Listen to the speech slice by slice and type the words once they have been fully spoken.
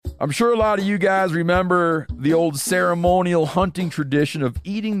I'm sure a lot of you guys remember the old ceremonial hunting tradition of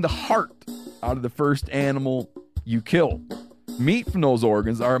eating the heart out of the first animal you kill. Meat from those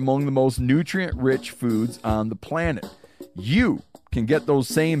organs are among the most nutrient-rich foods on the planet. You can get those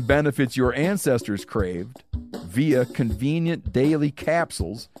same benefits your ancestors craved via convenient daily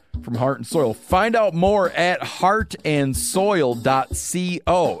capsules from Heart and Soil. Find out more at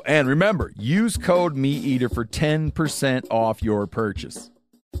heartandsoil.co. And remember, use code MeatEater for 10% off your purchase.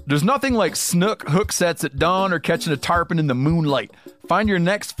 There's nothing like snook hook sets at dawn or catching a tarpon in the moonlight. Find your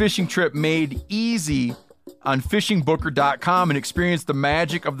next fishing trip made easy on fishingbooker.com and experience the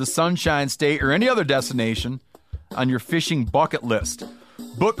magic of the Sunshine State or any other destination on your fishing bucket list.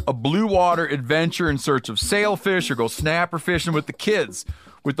 Book a blue water adventure in search of sailfish or go snapper fishing with the kids.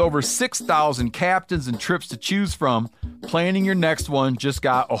 With over 6,000 captains and trips to choose from, planning your next one just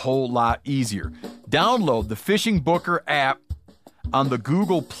got a whole lot easier. Download the Fishing Booker app on the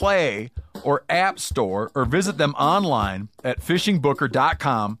Google Play or App Store or visit them online at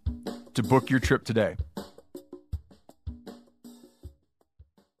fishingbooker.com to book your trip today.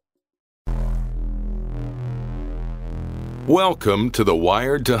 Welcome to the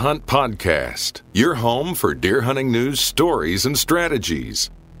Wired to Hunt podcast, your home for deer hunting news, stories, and strategies.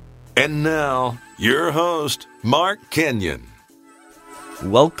 And now, your host, Mark Kenyon.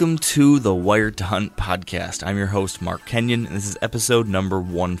 Welcome to the Wired to Hunt podcast. I'm your host, Mark Kenyon, and this is episode number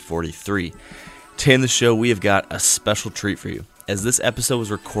 143. Today in the show, we have got a special treat for you, as this episode was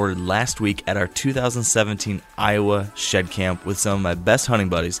recorded last week at our 2017 Iowa Shed Camp with some of my best hunting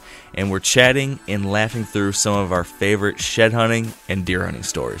buddies, and we're chatting and laughing through some of our favorite shed hunting and deer hunting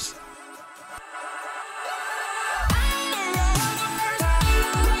stories.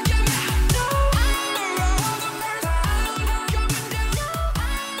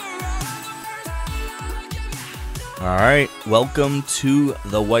 All right, welcome to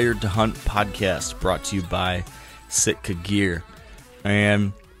the Wired to Hunt podcast, brought to you by Sitka Gear.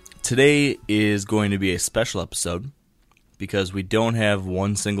 And today is going to be a special episode because we don't have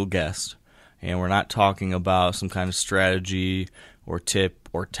one single guest, and we're not talking about some kind of strategy or tip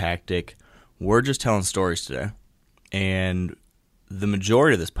or tactic. We're just telling stories today. And the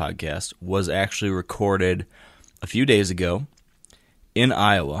majority of this podcast was actually recorded a few days ago in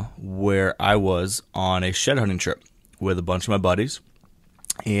Iowa, where I was on a shed hunting trip with a bunch of my buddies.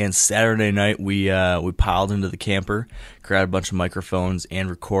 And Saturday night, we piled into the camper, grabbed a bunch of microphones,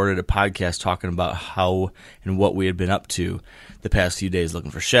 and recorded a podcast talking about how and what we had been up to the past few days looking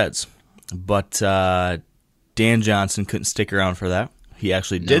for sheds. But Dan Johnson couldn't stick around for that. He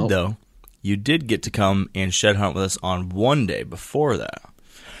actually did, though. You did get to come and shed hunt with us on one day before that.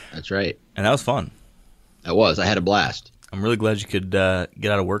 That's right. And that was fun. That was. I had a blast. I'm really glad you could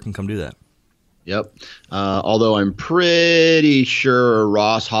get out of work and come do that. Yep. Although I'm pretty sure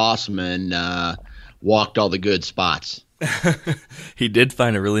Ross Hossman walked all the good spots. He did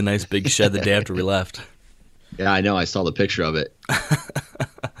find a really nice big shed the day after we left. Yeah, I know. I saw the picture of it.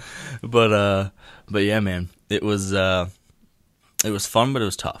 But yeah, man, it was fun, but it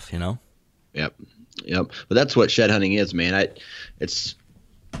was tough, you know? Yep. But that's what shed hunting is, man. It's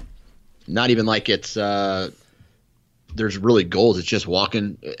not even like it's there's really goals. It's just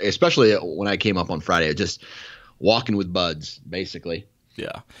walking, especially when I came up on Friday, just walking with buds, basically.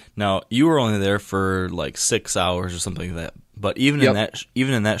 Yeah. Now, you were only there for like 6 hours or something like that. But even in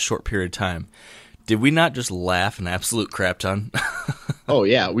that short period of time, did we not just laugh an absolute crap ton? Oh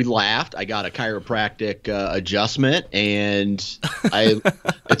yeah, we laughed. I got a chiropractic adjustment, and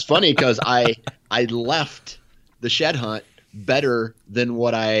it's funny because I left the shed hunt better than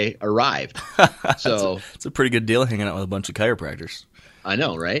what I arrived. So it's a pretty good deal hanging out with a bunch of chiropractors. I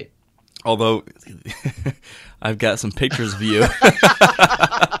know, right? Although I've got some pictures of you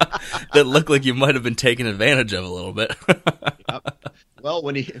that look like you might have been taken advantage of a little bit. Yep. Well,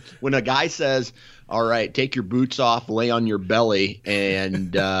 when a guy says, "All right, take your boots off, lay on your belly,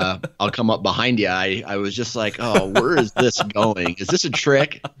 and I'll come up behind you," I was just like, "Oh, where is this going? Is this a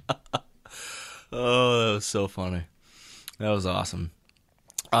trick?" Oh, that was so funny. That was awesome.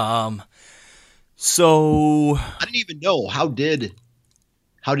 So I didn't even know how did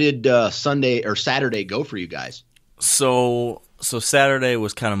Sunday or Saturday go for you guys? So Saturday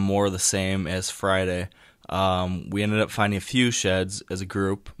was kind of more the same as Friday. We ended up finding a few sheds as a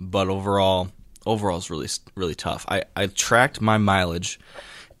group, but overall is really, really tough. I tracked my mileage,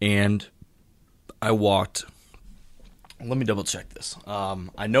 and I walked. Let me double check this.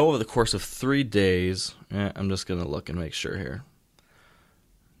 I know over the course of 3 days, I'm just going to look and make sure here.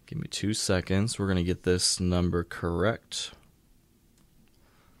 Give me 2 seconds. We're going to get this number correct.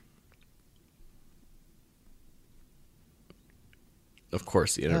 Of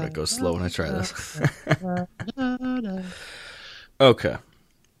course, the internet goes slow when I try this. Okay.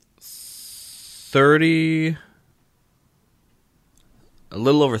 a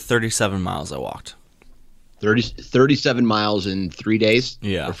little over 37 miles I walked. 37 miles in 3 days?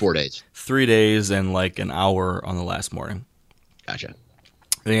 Yeah. Or 4 days? 3 days and like an hour on the last morning. Gotcha.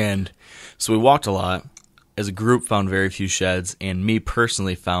 And so we walked a lot. As a group, found very few sheds, and me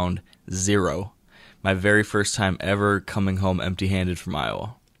personally found 0. My very first time ever coming home empty-handed from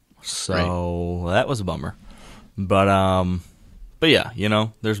Iowa. So that was a bummer. But yeah, you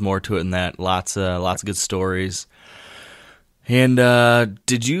know, there's more to it than that. Lots of good stories. And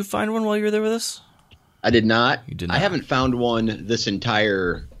did you find one while you were there with us? I did not. You did not. I haven't found one this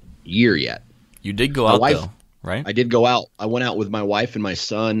entire year yet. You did go out, though, right? I did go out. I went out with my wife and my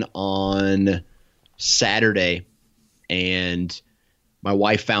son on Saturday, and my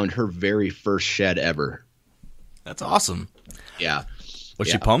wife found her very first shed ever. That's awesome. Yeah. Was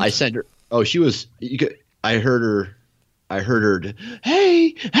she pumped? I sent her. Oh, she was. I heard her.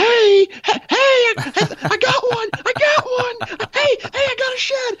 Hey, I got one. Hey, I got a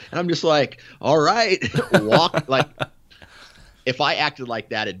shed. And I'm just like, all right, walk. Like, if I acted like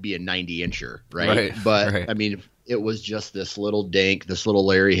that, it'd be a 90-incher, right? But I mean, it was just this little dink, this little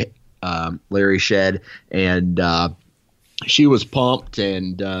Larry shed, and she was pumped,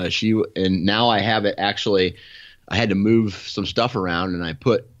 and now I have it. Actually, I had to move some stuff around, and I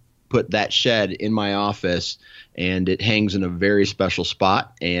put that shed in my office, and it hangs in a very special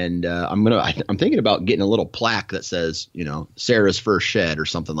spot. And I'm thinking about getting a little plaque that says, you know, Sarah's first shed or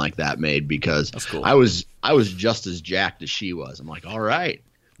something like that made, because that's cool. I was just as jacked as she was. I'm like, all right,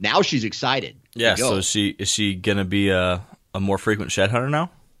 now she's excited. Yeah. So is she gonna be a more frequent shed hunter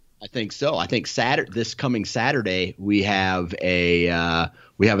now? I think so. I think this coming Saturday we have an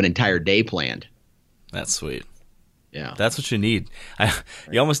entire day planned. That's sweet. Yeah, that's what you need.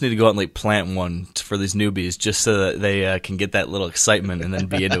 You almost need to go out and like plant one for these newbies, just so that they can get that little excitement and then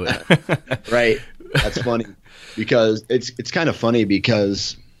be into it. Right. That's funny, because it's kind of funny,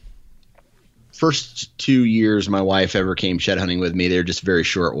 because first 2 years my wife ever came shed hunting with me, they're just very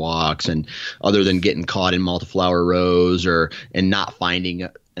short walks, and other than getting caught in multiflower rows and not finding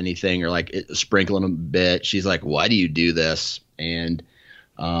anything, or like sprinkling a bit, she's like, why do you do this? And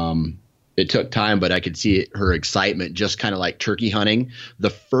it took time, but I could see her excitement, just kind of like turkey hunting. The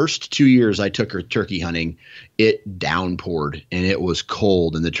first 2 years I took her turkey hunting, it downpoured and it was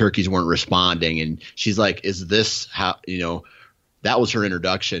cold and the turkeys weren't responding. And she's like, is this how, you know, that was her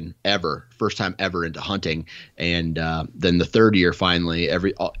introduction ever, first time ever into hunting. And then the third year, finally,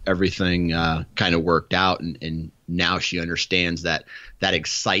 everything kind of worked out. And now she understands that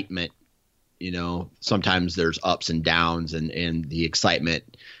excitement, you know, sometimes there's ups and downs, and the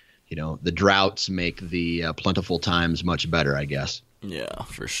excitement, you know, the droughts make the plentiful times much better, I guess. Yeah,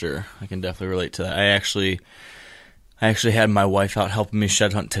 for sure. I can definitely relate to that. I actually had my wife out helping me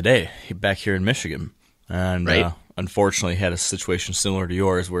shed hunt today back here in Michigan. And unfortunately had a situation similar to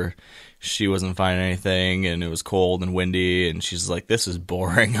yours where she wasn't finding anything, and it was cold and windy, and she's like, this is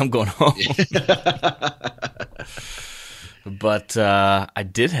boring. I'm going home. But I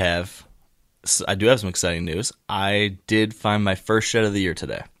do have some exciting news. I did find my first shed of the year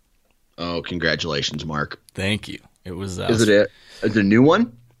today. Oh, congratulations, Mark. Thank you. It was. Is it a new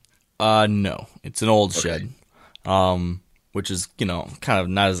one? No, it's an old shed, which is, you know, kind of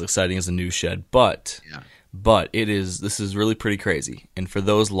not as exciting as a new shed, but this is really pretty crazy. And for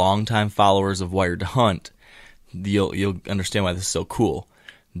those longtime followers of Wired to Hunt, you'll understand why this is so cool.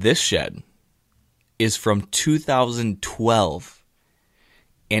 This shed is from 2012,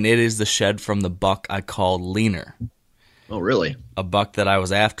 and it is the shed from the buck I called Leaner. Oh, really? A buck that I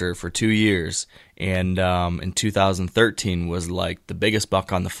was after for 2 years, and in 2013 was like the biggest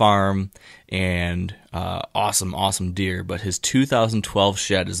buck on the farm, and awesome deer. But his 2012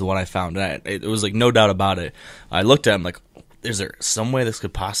 shed is the one I found. And it was like no doubt about it. I looked at him like, is there some way this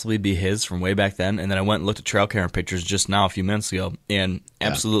could possibly be his from way back then? And then I went and looked at trail camera pictures just now a few minutes ago, and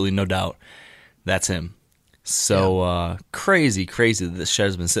absolutely no doubt that's him. So crazy that this shed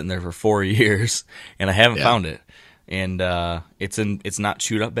has been sitting there for 4 years, and I haven't found it. And it's not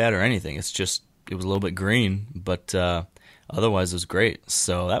chewed up bad or anything. It's just, it was a little bit green, but otherwise it was great.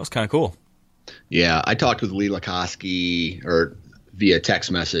 So that was kind of cool. Yeah, I talked with Lee Lakoski via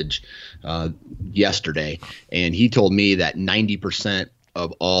text message yesterday, and he told me that 90%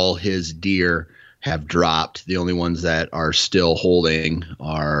 of all his deer have dropped. The only ones that are still holding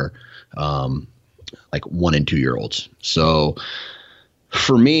are like 1 and 2 year olds. So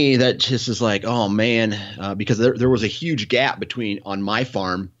for me, that just is like, oh man, because there was a huge gap on my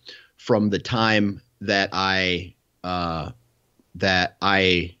farm from the time that I that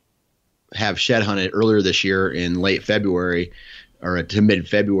I have shed hunted earlier this year in late February or to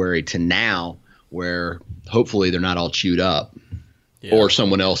mid-February to now, where hopefully they're not all chewed up or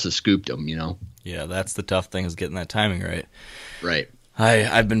someone else has scooped them, you know? Yeah, that's the tough thing, is getting that timing right. Right.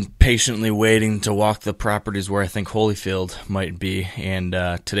 I've been patiently waiting to walk the properties where I think Holyfield might be, and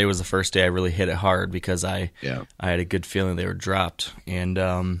today was the first day I really hit it hard because I had a good feeling they were dropped, and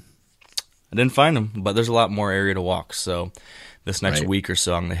I didn't find them, but there's a lot more area to walk, so this next week or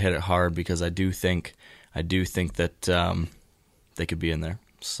so I'm going to hit it hard because I do think that they could be in there.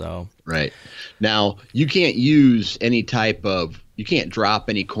 So right. Now, you can't use any type of – you can't drop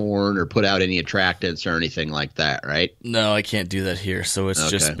any corn or put out any attractants or anything like that, right? No, I can't do that here. So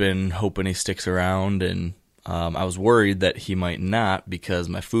it's just been hoping he sticks around, and I was worried that he might not because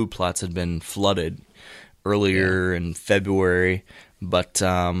my food plots had been flooded earlier in February, but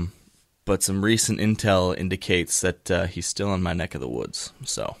some recent intel indicates that he's still in my neck of the woods.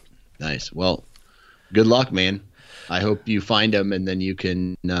 So nice. Well, good luck, man. I hope you find him and then you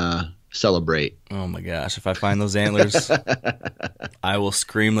can celebrate. Oh my gosh! If I find those antlers, I will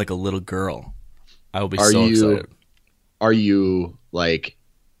scream like a little girl. I will be so excited. Are you like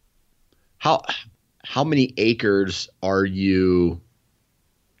how many acres are you?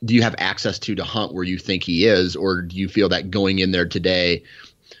 Do you have access to hunt where you think he is, or do you feel that going in there today,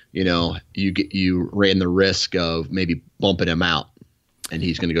 you know, you ran the risk of maybe bumping him out, and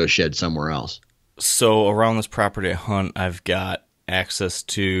he's going to go shed somewhere else? So around this property I hunt, I've got access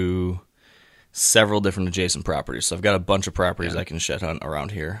to several different adjacent properties. So I've got a bunch of properties I can shed hunt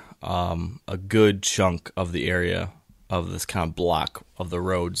around here. A good chunk of the area of this kind of block of the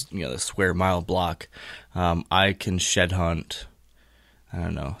roads, you know, the square mile block, I can shed hunt, I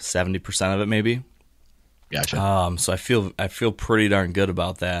don't know, 70% of it maybe. Gotcha. So I feel pretty darn good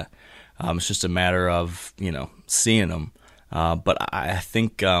about that. It's just a matter of, you know, seeing them. But I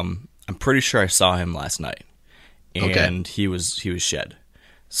think I'm pretty sure I saw him last night, and he was shed.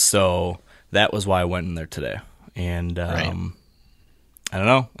 So that was why I went in there today. And I don't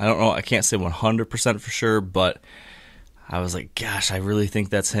know. I can't say 100% for sure, but I was like, gosh, I really think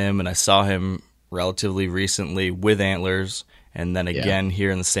that's him. And I saw him relatively recently with antlers, and then again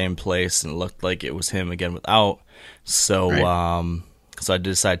here in the same place, and it looked like it was him again without. So so I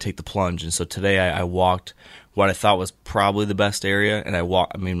decided to take the plunge. And so today I walked what I thought was probably the best area, and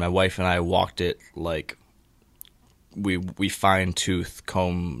my wife and I walked it like we fine-tooth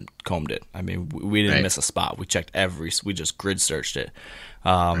combed it. I mean, we didn't miss a spot. We checked we just grid searched it.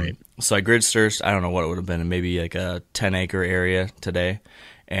 So I grid searched, I don't know what it would have been, maybe like a 10-acre area today.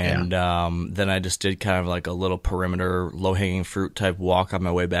 And then I just did kind of like a little perimeter, low-hanging fruit type walk on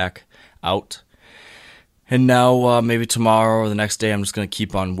my way back out. And now maybe tomorrow or the next day I'm just going to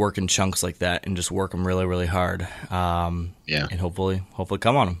keep on working chunks like that and just work them really, really hard. And hopefully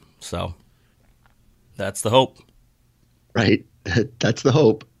come on them. So that's the hope. Right. That's the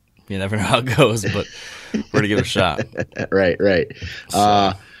hope. You never know how it goes, but we're going to give it a shot. Right.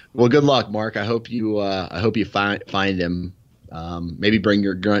 So. Well, good luck, Mark. I hope you find him. Maybe bring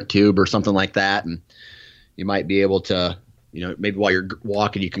your grunt tube or something like that, and you might be able to, you know, maybe while you're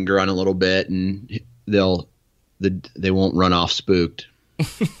walking you can grunt a little bit, and they won't run off spooked.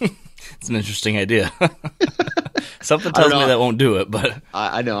 It's an interesting idea. Something tells me that won't do it, but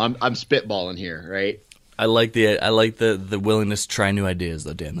I know I'm spitballing here, right? I like the willingness to try new ideas,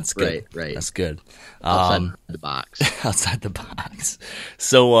 though, Dan. That's good. Right. That's good. Outside the box. Outside the box.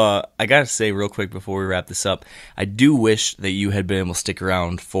 So I gotta say real quick before we wrap this up, I do wish that you had been able to stick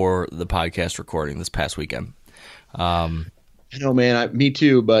around for the podcast recording this past weekend. I know, man. Me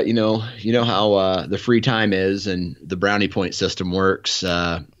too. But you know how the free time is and the brownie point system works.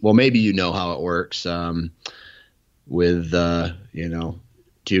 Well, maybe you know how it works with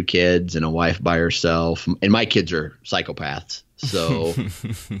 2 kids and a wife by herself. And my kids are psychopaths, so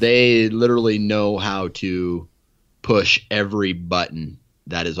they literally know how to push every button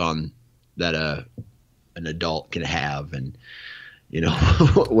that is on that an adult can have. And you know,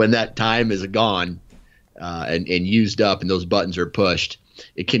 when that time is gone. And used up and those buttons are pushed,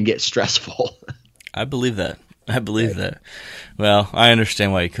 it can get stressful. I believe that. Well, I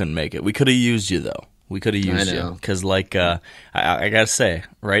understand why you couldn't make it. We could have used you, though. We could have used you. Because, like, I got to say,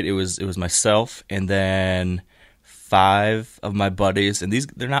 right, it was myself and then 5 of my buddies. And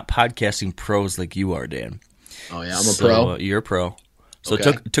they're not podcasting pros like you are, Dan. Oh, yeah, I'm a pro? You're a pro. So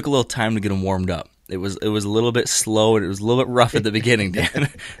okay. It took a little time to get them warmed up. It was a little bit slow and it was a little bit rough at the beginning, Dan.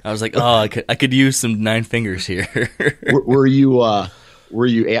 I was like, I could use some 9 fingers here. Were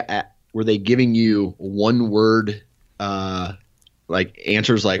they giving you one word like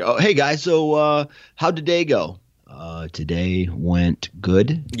answers like, oh, hey guys, so how'd today go? Today went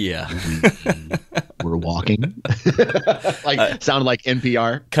good. Yeah. We're walking. Sounded like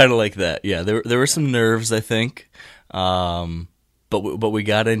NPR. Kind of like that. Yeah, there were some nerves, I think. But we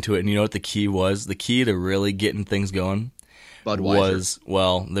got into it, and you know what the key was? The key to really getting things going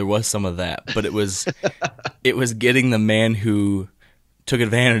Budweiser. there was some of that, but it was getting the man who took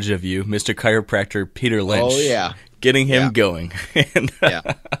advantage of you, Mr. Chiropractor Peter Lynch. Oh yeah, getting him going. And,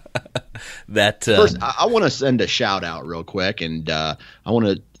 that first, I want to send a shout out real quick, and I want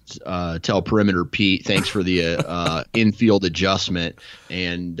to tell Perimeter Pete thanks for the infield adjustment.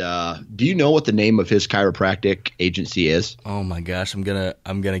 And do you know what the name of his chiropractic agency is? Oh my gosh, I'm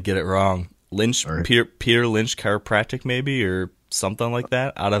gonna get it wrong. Lynch, right. Peter Lynch Chiropractic, maybe, or something like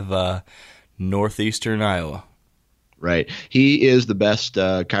that, out of northeastern Iowa. Right. He is the best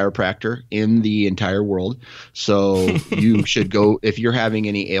chiropractor in the entire world. So you should go, if you're having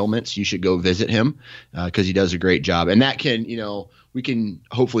any ailments, you should go visit him because he does a great job. And that can, we can,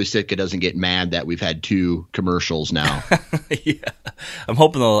 hopefully Sitka doesn't get mad that we've had 2 commercials now. Yeah. I'm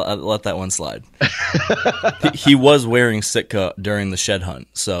hoping they'll let that one slide. he was wearing Sitka during the shed hunt.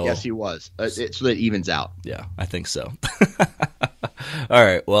 So yes, he was. So that it evens out. Yeah, I think so. All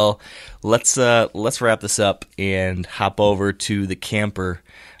right, well, let's wrap this up and hop over to the camper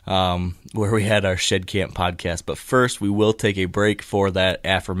where we had our Shed Camp podcast. But first, we will take a break for that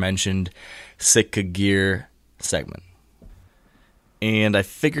aforementioned Sitka gear segment. And I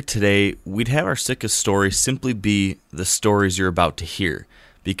figured today we'd have our Sitka story simply be the stories you're about to hear,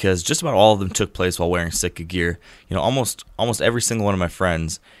 because just about all of them took place while wearing Sitka gear. Almost every single one of my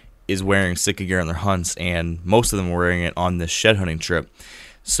friends is wearing Sitka gear on their hunts, and most of them were wearing it on this shed hunting trip.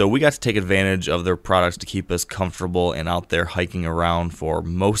 So we got to take advantage of their products to keep us comfortable and out there hiking around for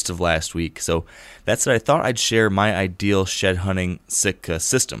most of last week. So that's it. I thought I'd share my ideal shed hunting Sitka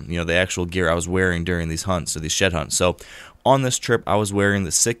system, the actual gear I was wearing during these hunts or these shed hunts. So on this trip, I was wearing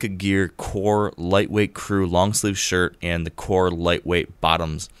the Sitka Gear Core Lightweight Crew long sleeve shirt and the Core Lightweight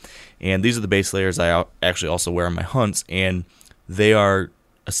bottoms. And these are the base layers I actually also wear on my hunts, and they are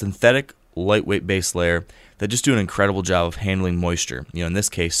a synthetic lightweight base layer that just do an incredible job of handling moisture, in this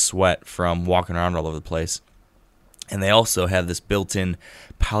case sweat from walking around all over the place. And they also have this built-in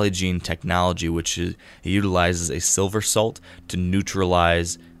Polygene technology, which utilizes a silver salt to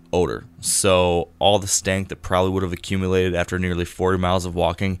neutralize odor. So all the stank that probably would have accumulated after nearly 40 miles of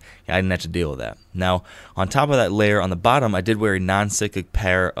walking, I didn't have to deal with that. Now, on top of that layer on the bottom, I did wear a non-cyclic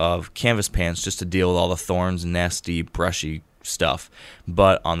pair of canvas pants just to deal with all the thorns and nasty, brushy stuff.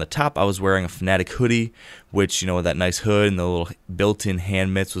 But on the top, I was wearing a Fanatic hoodie, which, with that nice hood and the little built-in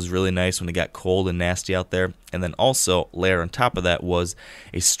hand mitts was really nice when it got cold and nasty out there. And then also, layered on top of that was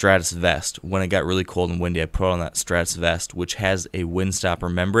a Stratus vest. When it got really cold and windy, I put on that Stratus vest, which has a wind stopper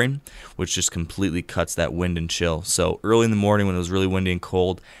membrane, which just completely cuts that wind and chill. So early in the morning when it was really windy and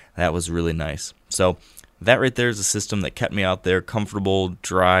cold, that was really nice. So that right there is a system that kept me out there comfortable,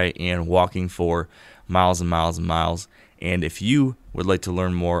 dry, and walking for miles and miles and miles. And if you would like to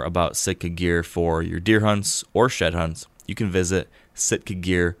learn more about Sitka gear for your deer hunts or shed hunts, you can visit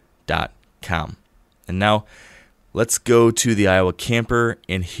sitkagear.com. And now, let's go to the Iowa camper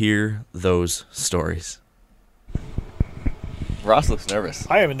and hear those stories. Ross looks nervous.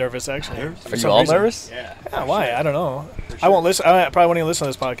 I am nervous, actually. Are you all nervous? Yeah, why? I don't know. Sure. I won't listen. I probably won't even listen to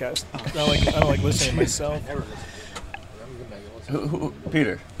this podcast. I don't like listening to myself.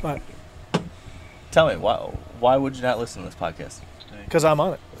 Peter. What? Tell me, why would you not listen to this podcast? Because I'm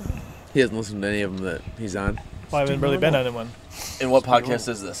on it. He hasn't listened to any of them that he's on. Well, I haven't really been on one. And what podcast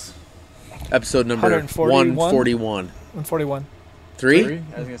is this? Episode number 141. 141. 3? I was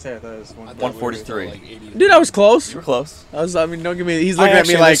going to say, I thought it was 143. Dude, I was close. You were close. Don't give me. He's looking at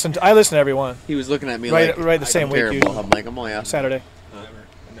me like. I listen to every one. He was looking at me right like. the same week. Terrible. I'm like, I'm only out. Saturday. I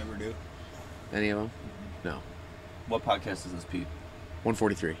never do. Any of them? No. What podcast is this, Pete?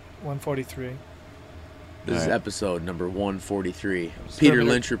 143. 143. This is episode number 143. Peter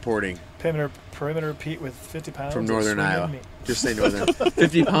Lynch reporting. Perimeter Pete with 50 pounds. From Northern Iowa. Meat. Just say Northern.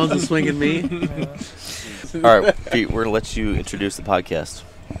 50 pounds of swinging meat. Yeah. All right, Pete, we're going to let you introduce the podcast.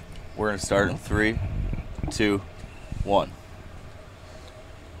 We're going to start in 3, 2, 1.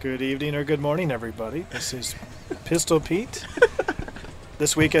 Good evening or good morning, everybody. This is Pistol Pete.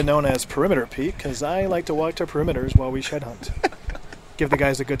 This weekend known as Perimeter Pete, because I like to walk to perimeters while we shed hunt. Give the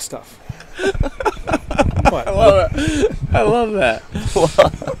guys the good stuff. What? I love that.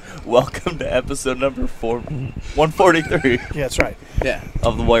 Welcome to episode number 143. Yeah, that's right. Yeah.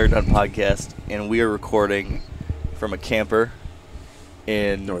 Of the Wired Hunt podcast, and we are recording from a camper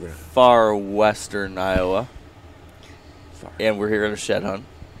in far western Iowa, and we're here at a shed hunt.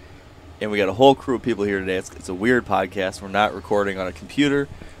 and we got a whole crew of people here today. It's a weird podcast. We're not recording on a computer.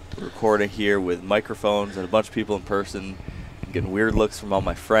 We're recording here with microphones and a bunch of people in person. I'm getting weird looks from all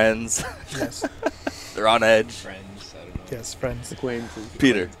my friends. Yes. They're on edge. Friends, I don't know. Yes, friends. Acquaintances.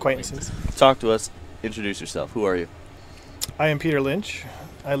 Peter, Acquaintances. talk to us. Introduce yourself. Who are you? I am Peter Lynch.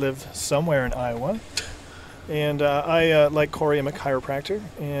 I live somewhere in Iowa. And I, like Corey, am a chiropractor.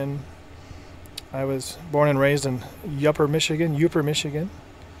 And I was born and raised in Upper Michigan.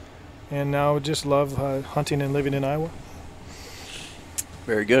 And now just love hunting and living in Iowa.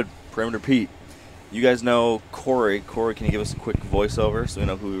 Very good. Perimeter Pete. You guys know Corey. Corey, can you give us a quick voiceover so we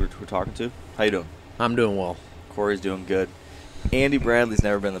know who we're talking to? How you doing? I'm doing well. Corey's doing good. Andy Bradley's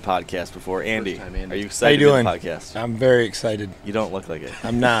never been on the podcast before. Andy, First time, Andy. are you excited How you to be doing? on the podcast? I'm very excited. You don't look like it.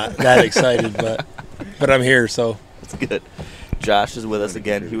 I'm not that excited, but I'm here, so. That's good. Josh is with us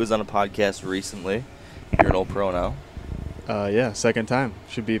again. He was on a podcast recently. You're an old pro now. Yeah, second time.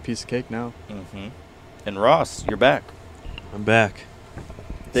 Should be a piece of cake now. Mm-hmm. And Ross, you're back. I'm back.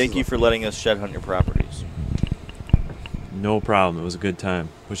 Thank you for letting us shed hunt your properties. No problem. It was a good time.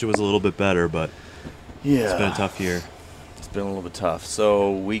 Wish it was a little bit better, but it's been a tough year. It's been a little bit tough.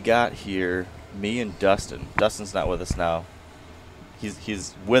 So we got here, me and Dustin. Dustin's not with us now.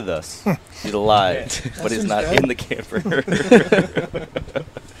 He's with us. He's alive, but he's not in the camper.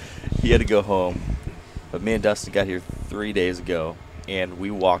 He had to go home. But me and Dustin got here 3 days ago, and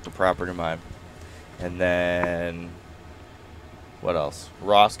we walked a property of mine. And then, what else?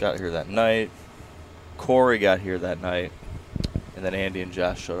 Ross got here that night. Corey got here that night. And then Andy and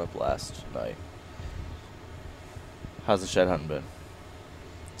Josh showed up last night. How's the shed hunting been?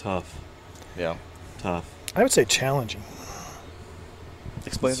 Tough. Yeah. Tough. I would say challenging.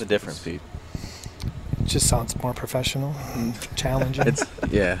 Explain the difference, Pete. It just sounds more professional and challenging.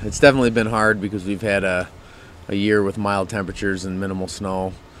 It's definitely been hard because we've had a year with mild temperatures and minimal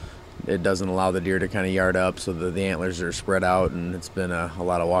snow. It doesn't allow the deer to kind of yard up, so the antlers are spread out, and it's been a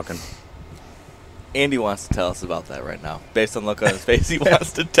lot of walking. Andy wants to tell us about that right now. Based on the look on his face, he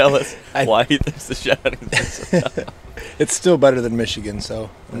wants to tell us why he thinks the shed hunting is so tough. It's still better than Michigan, so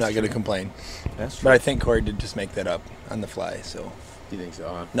I'm not going to complain. That's true. But I think Corey did just make that up on the fly, so. Do you think so,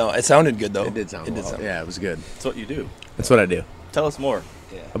 huh? No, it sounded good, though. It did sound well. Yeah, it was good. That's what you do. That's what I do. Tell us more.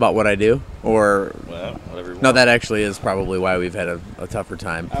 About what I do? Or Well, whatever you want. no, that actually is probably why we've had a tougher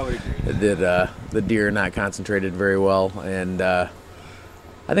time. I would agree. The deer are not concentrated very well, and I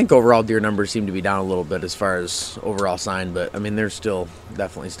think overall deer numbers seem to be down a little bit as far as overall sign, but I mean there's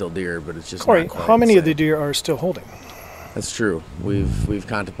definitely still deer, but it's just Corey, not quite how many of same. the deer are still holding? That's true. We've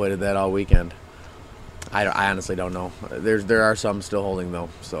contemplated that all weekend. I honestly don't know. There are some still holding though,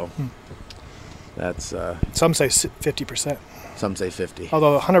 so that's Some say 50%. some say 50.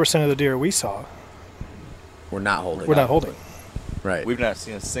 Although 100% of the deer we saw We're not holding. were not holding. Right. We've not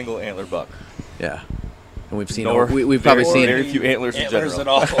seen a single antler buck. Yeah. And we've seen Nor we've probably very, seen very few antlers in general. at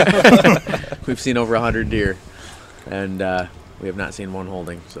all. we've seen over 100 deer, and we have not seen one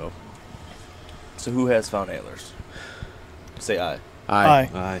holding. So So who has found antlers? Say aye. Aye.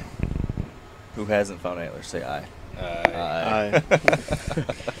 Aye. Who hasn't found antlers? Say aye. I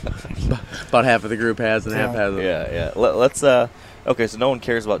about half of the group has and half hasn't. Yeah. Let's okay, so no one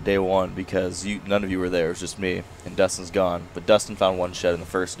cares about day one because none of you were there. It was just me, and Dustin's gone. But Dustin found one shed in the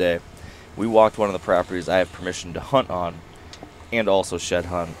first day. We walked one of the properties I have permission to hunt on and also shed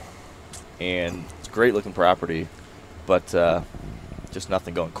hunt. And it's a great looking property, but just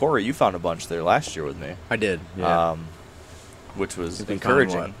nothing going. Corey, you found a bunch there last year with me, I did. Yeah. which was We found,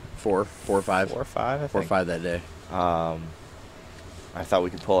 encouraging. what, four or five. 4 or 5, I think. 4 or 5 that day. I thought we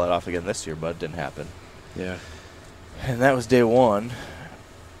could pull that off again this year, but it didn't happen. Yeah. And that was day one.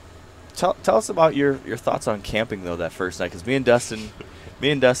 Tell us about your thoughts on camping though that first night, because me and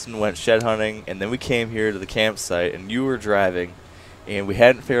Dustin went shed hunting, and then we came here to the campsite, and you were driving, and we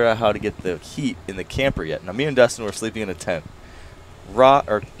hadn't figured out how to get the heat in the camper yet. Now me and Dustin were sleeping in a tent.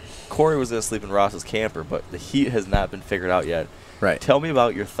 Corey was going to sleep in Ross's camper, but the heat has not been figured out yet. Right. Tell me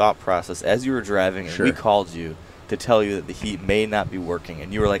about your thought process as you were driving, and Sure. we called you to tell you that the heat may not be working,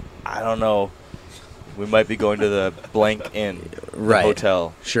 and you were like, I don't know. We might be going to the blank inn, the Right.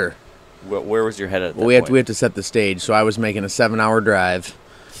 hotel. Sure. Where was your head at that Well, we have point? to set the stage. So I was making a 7-hour drive,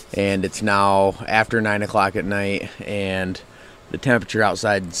 and it's now after 9 o'clock at night, and the temperature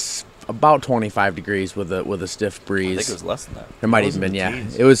outside's about 25 degrees with a stiff breeze. I think it was less than that. There might It was even in been, the yeah.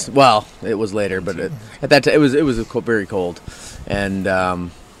 teens. It was later, but at that time it was very cold, and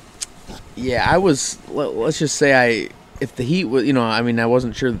yeah, I was. Let's just say if the heat was, I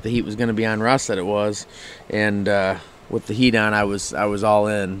wasn't sure that the heat was going to be on. Ross said it was, and with the heat on, I was all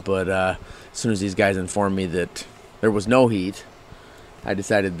in. But as soon as these guys informed me that there was no heat, I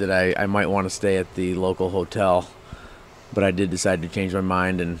decided that I might want to stay at the local hotel, but I did decide to change my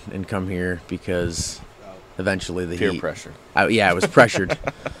mind and come here because eventually the Peer heat. pressure. I was pressured,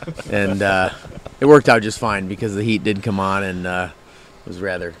 and it worked out just fine because the heat did come on and it was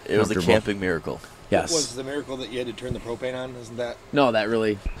rather It was a comfortable. camping miracle. Yes. Was the miracle that you had to turn the propane on? Isn't that? No, that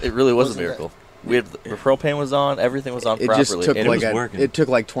really. It really was a Wasn't miracle. We had the propane was on, everything was on It properly. just took and like it was working. it took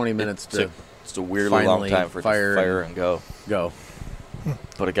like 20 minutes to took just a weirdly long finally time for it to fire and go. go.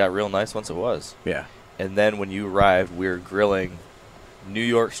 But it got real nice once it was. Yeah. And then when you arrived, we were grilling New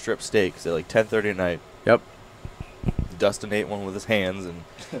York strip steaks at like 10:30 at night. Yep. Dustin ate one with his hands and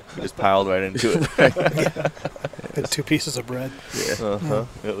he just piled right into it. Had 2 pieces of bread. Uh-huh.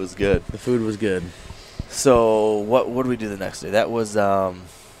 It was good. The food was good. So what did we do the next day? That was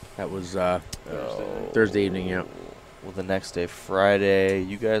Thursday evening. Yeah. Well, the next day, Friday,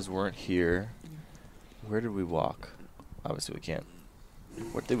 you guys weren't here. Where did we walk? Obviously, we can't.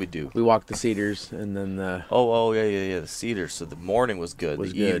 What did we do? We walked the Cedars and then the Yeah, the Cedars. So the morning was good.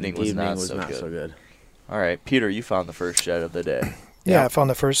 was the good. evening The was evening not, was so, not good. so good. All right, Peter, you found the first shed of the day. Yeah, I found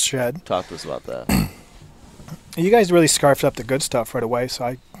the first shed. Talk to us about that. You guys really scarfed up the good stuff right away, so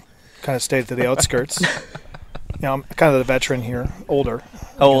I kind of stayed to the outskirts. I'm kind of the veteran here, older.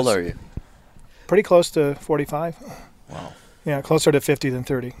 How old are you? Pretty close to 45. Wow. Yeah, closer to 50 than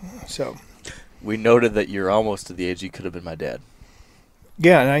 30. So, We noted that you're almost to the age you could have been my dad.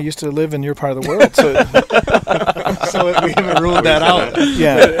 yeah, and I used to live in your part of the world. So, So we haven't ruled that out.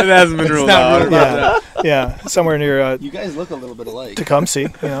 yeah, It hasn't been ruled out. yeah, somewhere near You guys look a little bit alike. Tecumseh.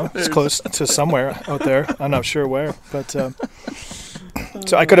 It's close to somewhere out there. I'm not sure where, but so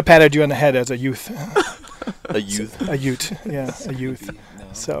I could have patted you on the head as a youth. A youth. A youth, yeah, a youth.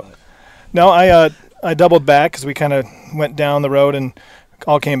 So, no, I doubled back because we kind of went down the road and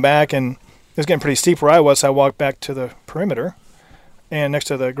all came back, and it was getting pretty steep where I was. So I walked back to the perimeter, and next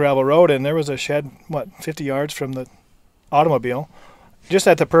to the gravel road, and there was a shed, 50 yards from the automobile, just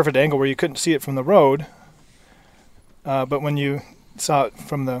at the perfect angle where you couldn't see it from the road. But when you saw it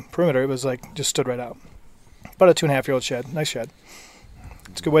from the perimeter, it was like just stood right out. About a 2.5-year-old shed, nice shed.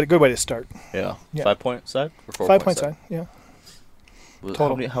 It's a good way to start. Yeah. Yeah. 5-point side or 4-point 5 point side, yeah.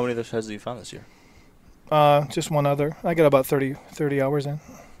 Total. How many other sheds have you found this year? Just one other. I got about 30 hours in.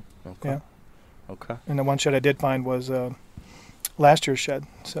 Okay. Yeah. Okay. And the one shed I did find was last year's shed.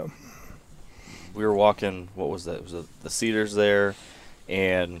 So We were walking, what was that? It was the Cedars there,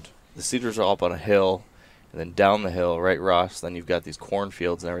 and the Cedars are up on a hill, and then down the hill, right, Ross, then you've got these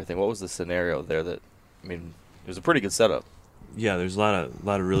cornfields and everything. What was the scenario there it was a pretty good setup. Yeah, there's a lot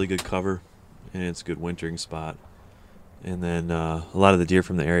of really good cover, and it's a good wintering spot. And then a lot of the deer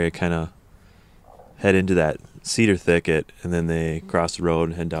from the area kind of head into that cedar thicket, and then they cross the road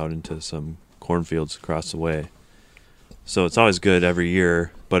and head out into some cornfields across the way. So it's always good every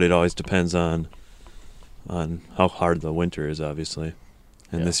year, but it always depends on how hard the winter is, obviously.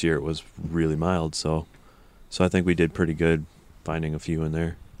 And this year it was really mild, so I think we did pretty good finding a few in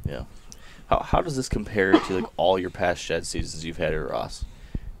there. Yeah. How does this compare to like all your past shed seasons you've had at Ross?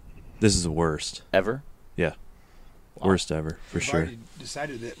 This is the worst. Ever? Yeah. Wow. Worst ever, for We've sure. already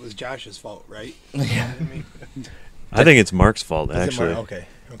decided it was Josh's fault, right? Yeah. I think it's Mark's fault, Is it actually. Mark?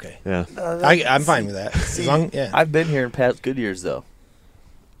 Okay. Yeah. I'm fine with that. As long, yeah. I've been here in past good years, though.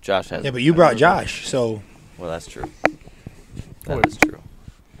 Josh hasn't. Yeah, but you brought Josh, so Well, that's true. That is true.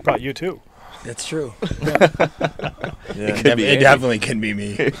 brought you too. that's true. Yeah. Could be It Andy. definitely can be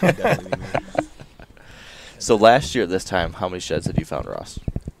me. So last year at this time, how many sheds had you found, Ross?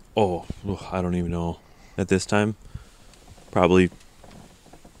 Oh, I don't even know. At this time, probably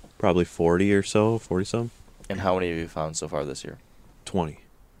 40 or so, 40-some. And how many have you found so far this year? 20.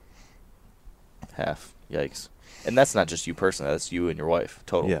 Half. Yikes. And that's not just you personally. That's you and your wife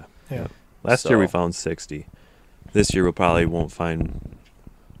total. Yeah. Yeah. Last year we So- found 60. This year we probably won't find.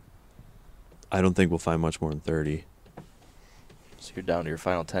 I don't think we'll find much more than 30. So you're down to your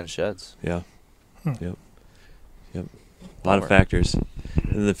final 10 sheds. Yeah. Hmm. Yep. A lot Bummer. of factors.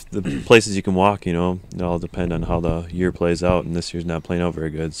 And the places you can walk, it all depend on how the year plays out. And this year's not playing out very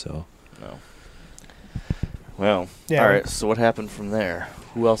good, so. No. Well, Yeah. all right. So what happened from there?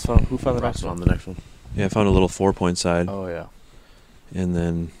 Who found the next On one? the next one. Yeah, I found a little 4-point side, Oh, yeah. and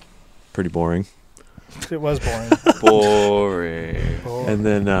then pretty boring. It was boring. Boring. And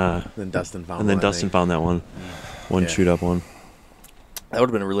then Then Dustin found. and then one, I Dustin think. found that one Yeah. chewed up one. That would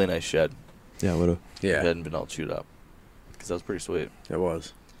have been a really nice shed. Yeah, would have. If it Yeah, hadn't been all chewed up. Because that was pretty sweet. it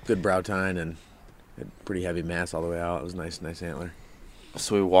was good brow tine and had pretty heavy mass all the way out. It was nice antler.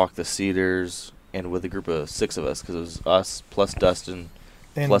 So we walked the Cedars, and with a group of 6 of us, because it was us plus Dustin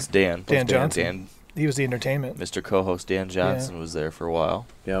And plus Dan. Dan Johnson. Dan he was the entertainment. Mr. Co-host Dan Johnson was there for a while.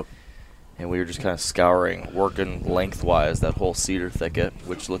 Yep. And we were just kind of scouring, working lengthwise that whole cedar thicket,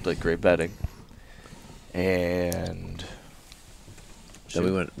 which looked like great bedding. And then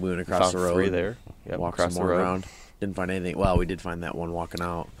we went across the road. 3 there. Yep, walked across some more the road. around. Didn't find anything. Well, we did find that one walking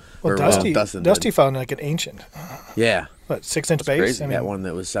out. Well, Dusty found like an ancient. Yeah. What, 6-inch base? Crazy. That one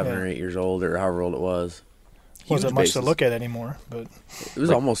that was 7 or 8 years old, or however old it was. Wasn't much to look at anymore, but it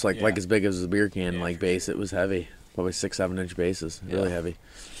was almost like as big as a beer can base. It was heavy, probably 6-7 inch bases, really heavy.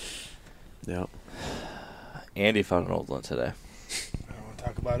 Yeah. Andy found an old one today. I don't want to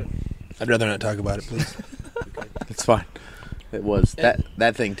talk about it. I'd rather not talk about it, please. It's fine. It was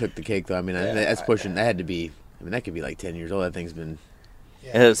that thing took the cake though. I mean, that's pushing. That had to be. I mean, that could be like 10 years old. That thing's been.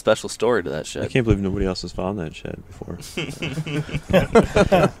 It had a special story to that shed. I can't believe nobody else has found that shed before.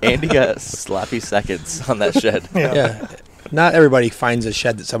 Andy got sloppy seconds on that shed. Yeah. Not everybody finds a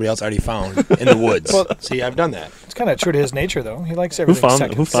shed that somebody else already found in the woods. Well, see, I've done that. It's kind of true to his nature, though. He likes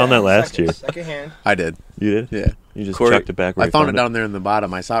everything Who found that last year? Secondhand. I did. You did? Yeah. You just chucked it back where I found it down there in the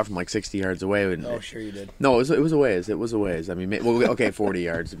bottom. I saw it from like 60 yards away. Oh, sure you did. No, it was a ways. It was a ways. I mean, 40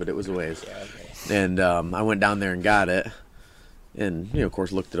 yards, but it was a ways. Yeah, okay. And I went down there and got it. And, of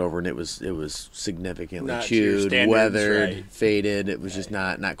course, looked it over, and it was significantly not chewed, weathered, faded. It was just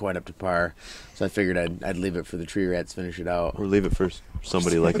not quite up to par. So I figured I'd leave it for the tree rats to finish it out. Or leave it for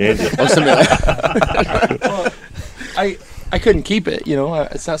somebody like Andy. Well, I couldn't keep it,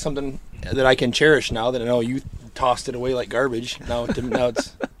 It's not something that I can cherish now that I know you tossed it away like garbage. Now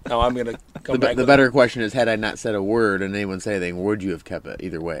I'm going to come back. The better question is, had I not said a word and anyone say anything, would you have kept it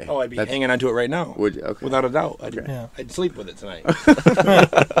either way? Oh, I'd be hanging onto it right now. Would you? Okay. Without a doubt. I'd sleep with it tonight.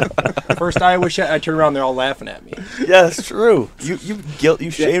 First Iowa shed, I turned around, they're all laughing at me. Yeah, that's true. You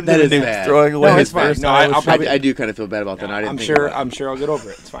shamed that him into throwing away his fine. first No, I do kind of feel bad about that. I'm sure I'll get over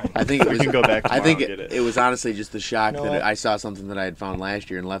it. It's fine. I think it was, can go back tomorrow I think and get it. it was honestly just the shock You know that what? I saw something that I had found last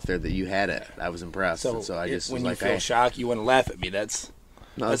year and left there that you had it. I was impressed. So I just when was you like, feel shock, you want to laugh at me. That's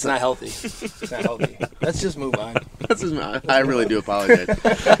not healthy. It's not healthy. Let's just move on. I really do apologize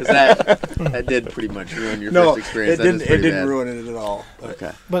because that did pretty much ruin your first experience. It didn't ruin it at all.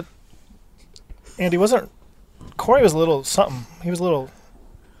 Okay. But Andy Corey was a little something. He was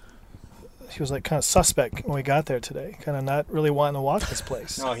like kind of suspect when we got there today. Kind of not really wanting to walk this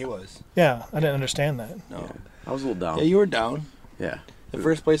place. No, he was. Yeah, I didn't understand that. No. Yeah. I was a little down. Yeah, you were down. Yeah. The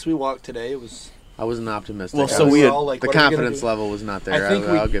first place we walked today, it was. I wasn't optimistic. Well, so we had the confidence level was not there.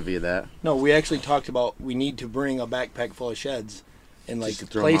 I'll give you that. No, we actually talked about we need to bring a backpack full of sheds and Just to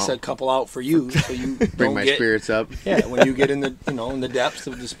throw place 'em out. a couple out for you, so you Bring my spirits up. Yeah, when you get in the in the depths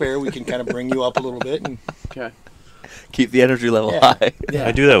of despair, we can kind of bring you up a little bit and Okay. keep the energy level high. Yeah.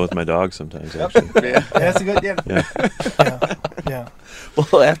 I do that with my dog sometimes, actually. Yeah. That's a good. Yeah.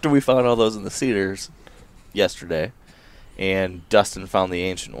 Well, after we found all those in the cedars yesterday, and Dustin found the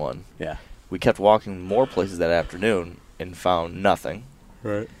ancient one, Yeah. we kept walking more places that afternoon and found nothing.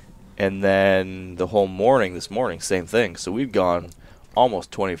 Right. And then the whole morning, this morning, same thing. So we'd gone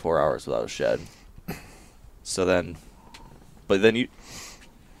almost 24 hours without a shed. So then, who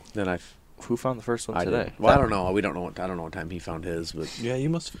found the first one today? Did. Well, I don't know. I don't know what time he found his, but Yeah, you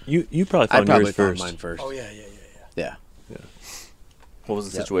must. You probably I found probably yours found first. mine first. Oh yeah. Yeah. What was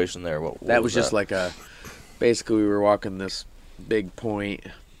the situation there? What That was just like basically we were walking this big point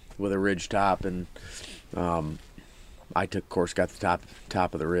with a ridge top, and I got the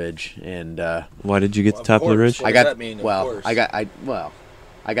top of the ridge, and Why did you get the top of the ridge? What does that mean, of course? I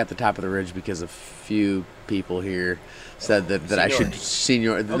got the top of the ridge because a few people here said that I should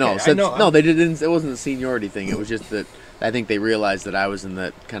Seniority. they didn't. It wasn't a seniority thing. It was just that I think they realized that I was in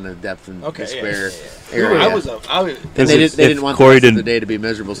that kind of depth and despair area. I was. And they didn't want the rest of the day to be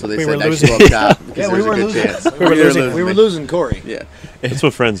miserable, so they said I should go up top because there's a good chance. We were losing Corey. Yeah. That's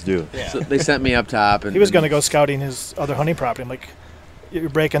what friends do. Yeah. So they sent me up top, and He was going to go scouting his other hunting property. I'm like, you're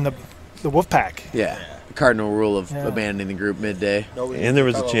breaking the wolf pack. Yeah. The cardinal rule of abandoning the group midday. And there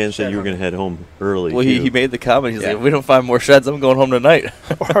was a chance that you were going to head home early. Well, too. he made the comment. He's like, if we don't find more sheds, I'm going home tonight.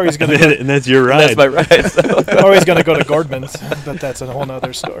 Or he's going to and that's your ride. That's my ride. So. or he's going to go to Gordman's, but that's a whole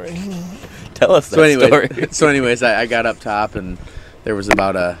other story. Tell us that story. Anyways, I got up top, and there was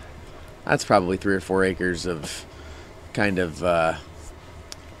about that's probably 3 or 4 acres of kind of, I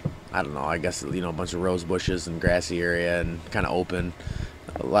don't know, I guess, a bunch of rose bushes and grassy area and kind of open.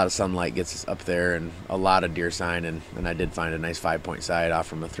 A lot of sunlight gets up there and a lot of deer sign, and I did find a nice 5-point sight off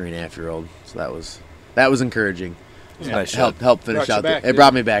from a 3.5-year-old. So that was encouraging. Nice Helped finish out. It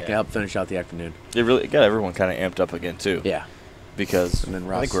brought me back. It helped finish out the afternoon. It really got everyone kind of amped up again too. Yeah. Because And then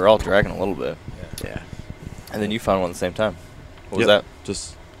I think we were all dragging a little bit. Yeah. And then you found one at the same time. What was Yep. that?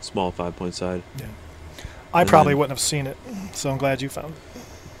 Just small 5-point side. Yeah. I And probably then- wouldn't have seen it, so I'm glad you found it.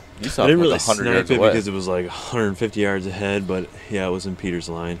 You saw I it didn't like really 100 snipe yards it away. because it was like 150 yards ahead, but yeah, it was in Peter's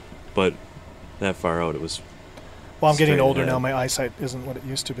line. But that far out, it was. Well, I'm getting Straight older ahead. now. My eyesight isn't what it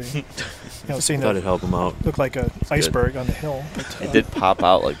used to be. Seeing Thought it'd that help him out. look like an iceberg on the hill. But, It did pop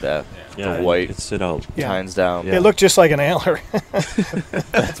out like that. Yeah, The white it stood out. Yeah. tines down. Yeah. It looked just like an antler.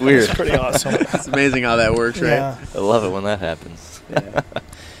 It's weird. It's pretty awesome. It's amazing how that works, right? Yeah. I love it when that happens.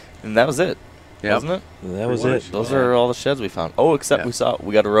 And that was it, Yep. wasn't it? That was Pretty it. much. Those are all the sheds we found. Oh, except Yeah.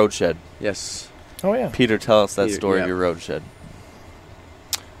 we got a road shed. Yes. Oh yeah. Peter, tell us that Peter, story yeah. of your road shed.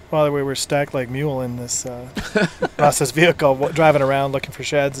 Well, we were stacked like mule in this Ross's vehicle, driving around looking for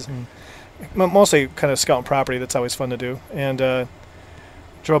sheds, and mostly kind of scouting property. That's always fun to do. And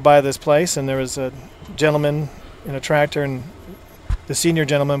drove by this place, and there was a gentleman in a tractor, and the senior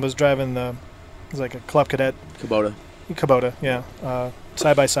gentleman was driving it was like a Club Cadet Kubota, yeah,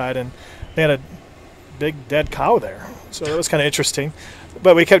 side by side, and they had a big dead cow there. So that was kind of interesting.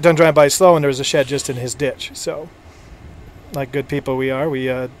 But we kept on driving by slow, and there was a shed just in his ditch. So, like good people we are,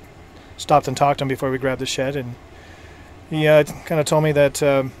 we stopped and talked to him before we grabbed the shed, and he kind of told me that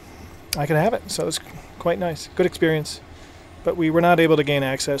I could have it. So it was quite nice, good experience. But we were not able to gain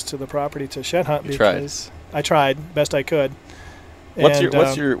access to the property to shed hunt You tried. because I tried best I could. What's And,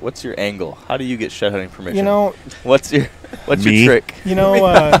 your angle? How do you get shed hunting permission? You know, what's your Me? trick?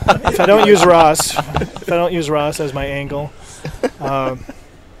 if I don't use Ross as my angle, I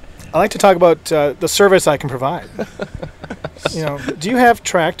like to talk about the service I can provide. Do you have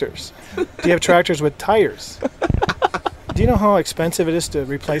tractors? Do you have tractors with tires? Do you know how expensive it is to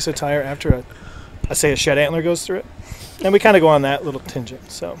replace a tire after a shed antler goes through it? And we kind of go on that little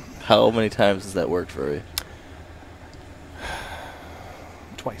tangent. So How many times has that worked for you?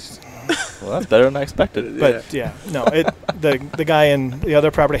 twice. Well, that's better than I expected. But the guy in the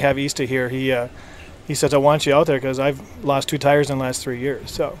other property I have east of here, he says I want you out there because I've lost 2 tires in the last 3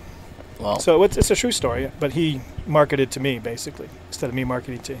 years. So. Wow. So it's a true story, but he marketed to me basically instead of me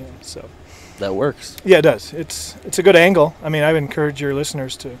marketing to him. So that works. yeah, it does. It's a good angle. I mean, I would encourage your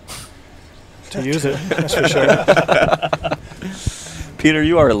listeners to use it. That's for sure. Peter,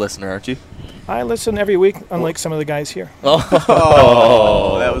 you are a listener, aren't you? I listen every week, unlike some of the guys here.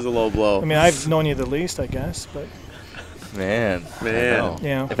 Oh, that was a low blow. I mean, I've known you the least, I guess, but Man. I Man. know.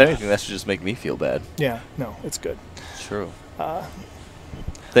 Yeah. If anything, that should just make me feel bad. yeah, no, it's good. True.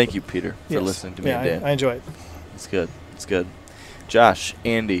 Thank you, Peter, for Yes. listening to me Yeah, and Dan. I enjoy it. It's good. It's good. Josh,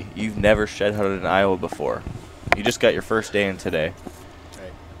 Andy, you've never shed hunted in Iowa before. You just got your first day in today.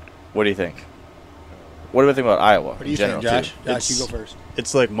 Right. What do you think? What do you think about Iowa? What do you in general, think, Josh? too? Josh, you go first.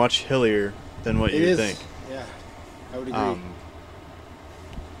 It's like much hillier than what It you is. think. Yeah, I would agree.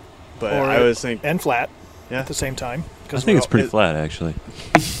 But Or I always think, and flat yeah, at the same time. I think it's pretty flat, actually.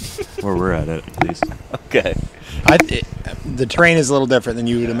 Where we're at least. Okay. The terrain is a little different than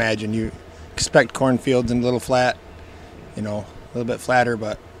you would imagine. You expect cornfields and a little flat, a little bit flatter,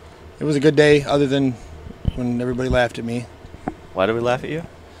 but it was a good day other than when everybody laughed at me Why did we laugh at you?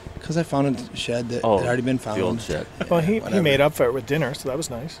 because I found a shed that Oh, had already been found. the old shed. Well, he Whatever. made up for it with dinner, so that was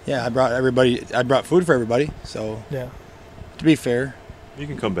nice. Yeah, I brought food for everybody, so Yeah. to be fair, You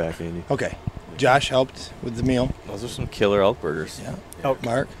can come back, Andy. okay. Josh helped with the meal. Those are some killer elk burgers. Yeah. Elk.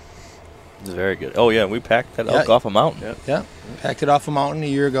 Mark. It's very good. Oh, yeah, we packed that Yeah. elk off a mountain. Yeah. Packed it off a mountain a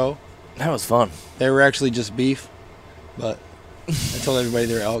year ago. That was fun. They were actually just beef, but I told everybody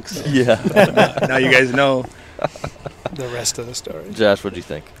they were elk. So. Yeah. Now you guys know. The rest of the story. Josh, what'd you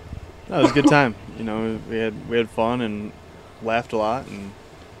think? no, it was a good time. We had fun and laughed a lot and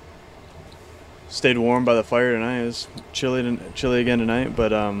stayed warm by the fire tonight. It was chilly again tonight,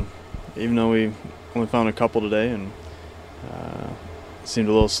 but even though we only found a couple today and it seemed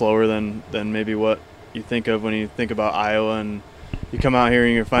a little slower than maybe what you think of when you think about Iowa and you come out here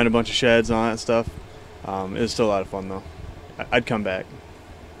and you find a bunch of sheds and all that stuff. It was still a lot of fun though. I'd come back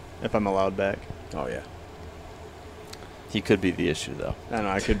if I'm allowed back. Oh yeah. He could be the issue, though. I don't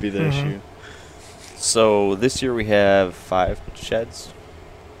know, I could be the Mhm. issue. So this year we have 5 sheds,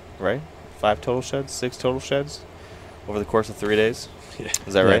 right? 5 total sheds, 6 total sheds over the course of 3 days. Yeah.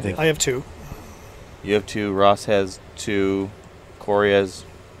 Is that Yeah, I right? think- I have 2. You have 2. Ross has 2. Corey has.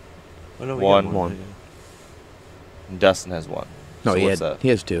 Oh, no, we One. got One. And Dustin has 1. No, so he what's had that? he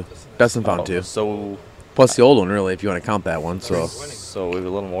has 2. Dustin found Oh, 2. So Plus the old one, really, if you want to count that one. So we have a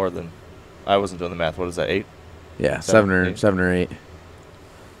little more than. I wasn't doing the math. What is that? 8? yeah, Seven, 7 or 8.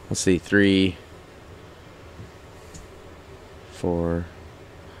 Let's see, 3, 4,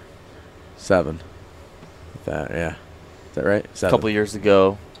 7. That yeah, is that right? A 7. couple of years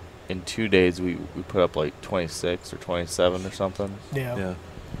ago, in 2 days we put up like 26 or 27 or something. Yeah. Yeah.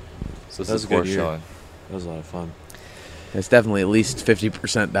 So this That was is a good fourth year. showing. That was a lot of fun. It's definitely at least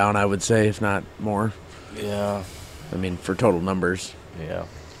 50% down, I would say, if not more. Yeah. I mean, for total numbers. Yeah.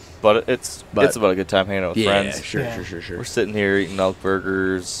 But it's about a good time hanging out with friends. Sure, Yeah. sure. We're sitting here eating elk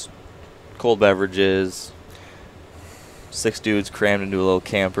burgers, cold beverages, 6 dudes crammed into a little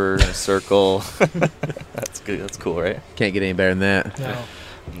camper in a circle. That's good. That's cool, right? Can't get any better than that. No.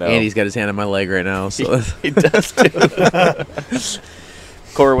 No. Andy's got his hand on my leg right now, so He does too.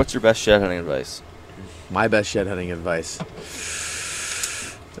 Cora, what's your best shed hunting advice? my best shed hunting advice.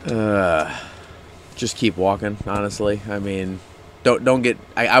 Just keep walking, honestly. I mean, don't get.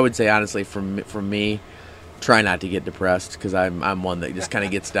 I would say honestly, from me, try not to get depressed because I'm one that just kind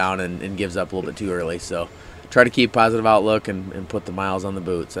of gets down and gives up a little bit too early. So try to keep positive outlook and put the miles on the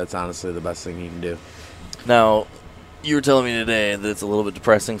boots. That's honestly the best thing you can do. Now, you were telling me today that it's a little bit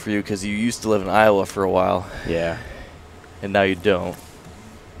depressing for you because you used to live in Iowa for a while, Yeah. and now you don't.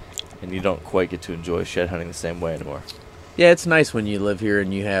 And you don't quite get to enjoy shed hunting the same way anymore. Yeah, it's nice when you live here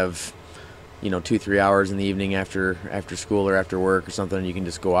and you have, 2-3 hours in the evening after school or after work or something. You can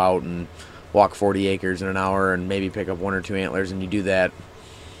just go out and walk 40 acres in an hour and maybe pick up 1 or 2 antlers, and you do that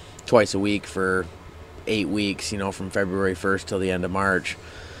twice a week for 8 weeks, from February 1st till the end of March.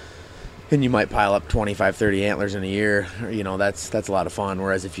 And you might pile up 25, 30 antlers in a year. That's a lot of fun.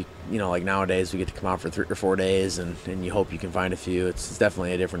 Whereas if you, like nowadays, we get to come out for 3 or 4 days and you hope you can find a few. It's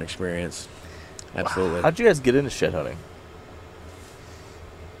definitely a different experience. Absolutely. How'd you guys get into shed hunting?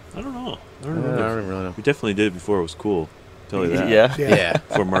 I don't know. I I don't remember. don't really know. We definitely did it before it was cool. Tell you that. Yeah. Yeah.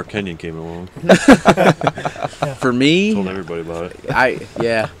 Before Mark Kenyon came along. For me, Told everybody about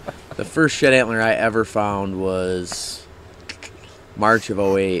it. the first shed antler I ever found was March of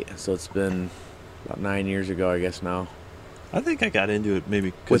 2008, so it's been about 9 years ago, I guess now. I think I got into it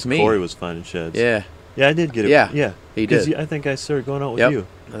maybe because With me. Corey was finding sheds. Yeah, Yeah, I did get it. Yeah, Yeah. he 'Cause did. I think I started going out with Yep. you.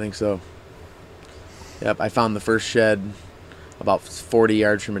 I think so. Yep, I found the first shed about 40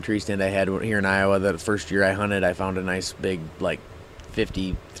 yards from a tree stand I had here in Iowa. The first year I hunted, I found a nice big,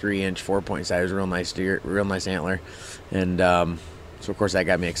 53-inch 4-point size, real nice deer, real nice antler, and so of course that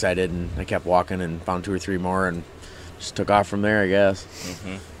got me excited, and I kept walking and found 2 or 3 more, and just took off from there, I guess.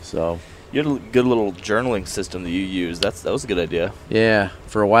 Mm-hmm. So You had a good little journaling system that you used. That was a good idea. yeah,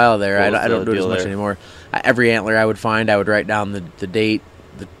 for a while there, What was I don't the do it as deal much there? anymore. Every antler I would find, I would write down the date,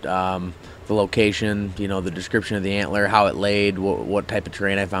 the location, the description of the antler, how it laid, what type of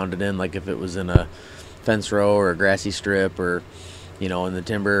terrain I found it in, like if it was in a fence row or a grassy strip or, in the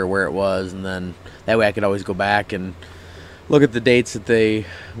timber or where it was, and then that way I could always go back and look at the dates that they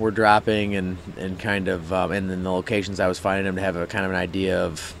were dropping and kind of, and then the locations I was finding them to have a kind of an idea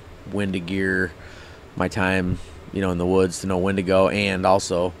of when to gear my time, in the woods to know when to go, and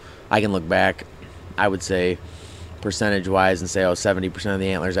also I can look back, I would say, percentage-wise and say, 70% of the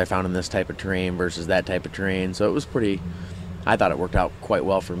antlers I found in this type of terrain versus that type of terrain. So it was I thought it worked out quite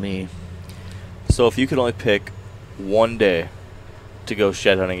well for me. So if you could only pick one day to go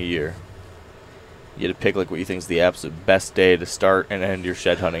shed hunting a year, you had to pick what you think is the absolute best day to start and end your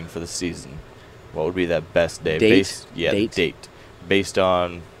shed hunting for the season. What would be that best day? Date? Date. Based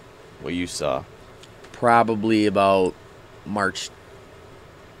on what you saw. Probably about March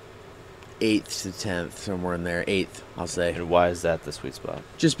 8th to 10th, somewhere in there. 8th, I'll say. And why is that the sweet spot?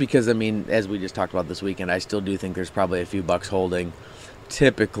 Just because, as we just talked about this weekend, I still do think there's probably a few bucks holding.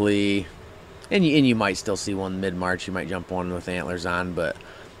 Typically, and you might still see one mid-March. You might jump one with antlers on, but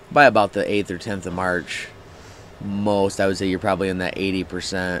by about the 8th or 10th of March, most, I would say you're probably in that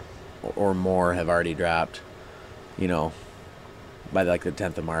 80% or more have already dropped, by the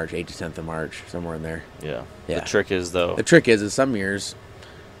 10th of March, 8th to 10th of March, somewhere in there. Yeah. Yeah. The trick is, though, The trick is some years,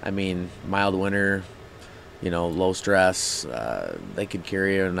 mild winter, low stress, they could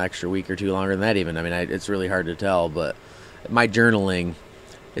carry an extra week or two longer than that even. It's really hard to tell, but my journaling,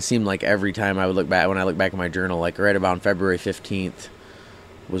 it seemed like every time I would look back, when I look back at my journal, right about February 15th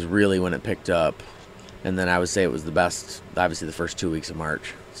was really when it picked up. And then I would say it was the best, obviously, the first 2 weeks of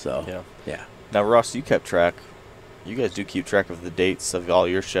March. So, yeah. Now, Ross, you kept track. You guys do keep track of the dates of all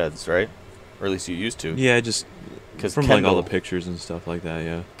your sheds, right? Or at least you used to. Yeah, just 'Cause from Kendall- all the pictures and stuff like that,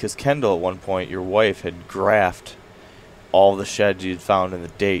 yeah. Because Kendall, at one point, your wife had graphed all the sheds you'd found and the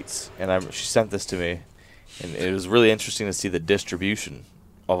dates. And she sent this to me. And it was really interesting to see the distribution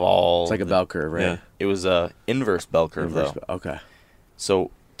of all. It's like a bell curve, right? Yeah. It was a inverse bell curve, though. Okay.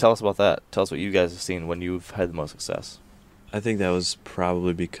 So tell us about that. Tell us what you guys have seen when you've had the most success. I think that was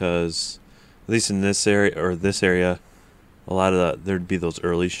probably because, at least in this area, a lot of there'd be those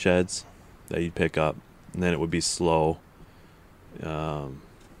early sheds that you'd pick up, and then it would be slow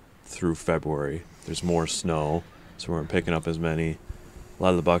through February. There's more snow, so we weren't picking up as many. a lot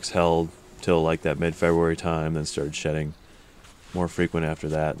of the bucks held till like that mid-February time, then started shedding more frequent after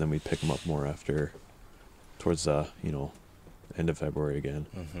that. Then we'd pick them up more after towards end of February again.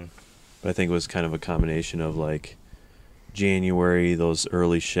 Mm-hmm. But I think it was kind of a combination of like January, those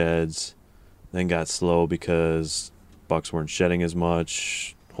early sheds, then got slow because bucks weren't shedding as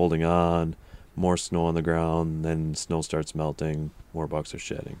much, holding on, more snow on the ground, then snow starts melting, more bucks are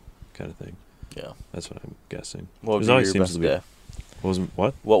shedding, kind of thing. Yeah. That's what I'm guessing. What would It be always your seems best to be- day?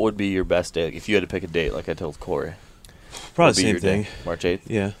 What? What would be your best day? Like, if you had to pick a date, like I told Corey. Probably Would the be same your day? thing. March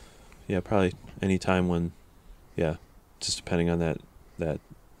 8th? Yeah, probably any time when, just depending on that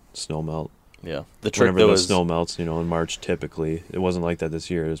snow melt. Yeah. The trick Whenever though the is snow melts, in March typically. It wasn't like that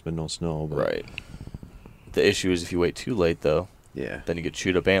this year. There's been no snow. But right. The issue is if you wait too late though, Yeah. then you get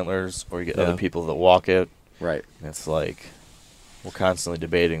chewed up antlers, or you get Yeah. other people that walk it. Right. And it's like we're constantly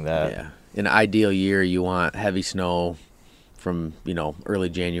debating that. Yeah. In an ideal year, you want heavy snow from, early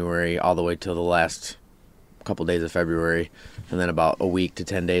January all the way till the last couple days of February, and then about a week to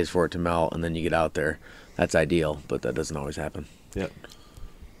 10 days for it to melt, and then you get out there. That's ideal, but that doesn't always happen. Yeah.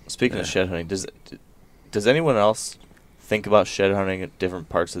 Speaking of shed hunting, does anyone else think about shed hunting at different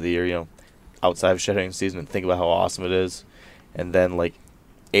parts of the year, outside of shed hunting season, and think about how awesome it is, and then like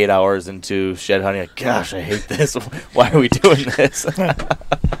 8 hours into shed hunting, like, gosh, I hate this. Why are we doing this?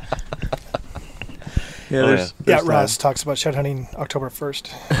 Yeah, Ross talks about shed hunting October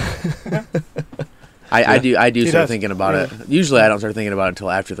 1st. I do He start does. thinking about Yeah. it. Usually I don't start thinking about it until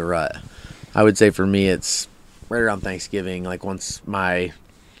after the rut. I would say for me it's right around Thanksgiving, like once my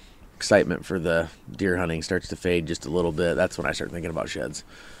excitement for the deer hunting starts to fade just a little bit, that's when I start thinking about sheds.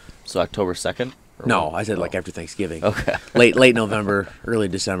 So October 2nd? No, I said like after Thanksgiving. Okay. Late November, early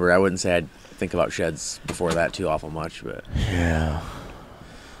December. I wouldn't say I'd think about sheds before that too awful much, but Yeah.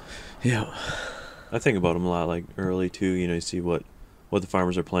 yeah. I think about them a lot, like early too. You see what the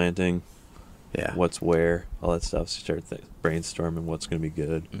farmers are planting, Yeah. what's where, all that stuff. So you start brainstorming what's going to be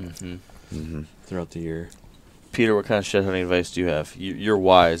good Mm-hmm. throughout the year. Peter, what kind of shed hunting advice do you have? You're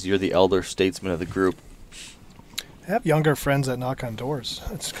wise. You're the elder statesman of the group. Have younger friends that knock on doors.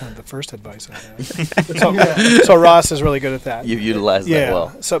 That's kind of the first advice I have. So Ross is really good at that. You've utilized yeah. that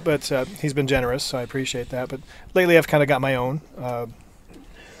well. So, but he's been generous, so I appreciate that. But lately, I've kind of got my own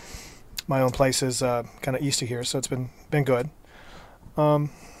places kind of east of here, so it's been good. So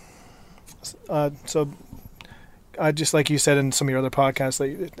just like you said in some of your other podcasts,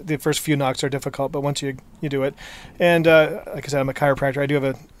 the first few knocks are difficult, but once you do it, and like I said, I'm a chiropractor. I do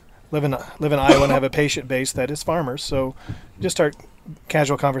have live in Iowa and have a patient base that is farmers. So just start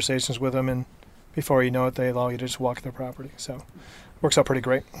casual conversations with them, and before you know it, they allow you to just walk their property. So works out pretty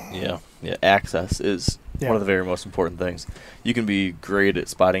great. Yeah. Access is one of the very most important things. You can be great at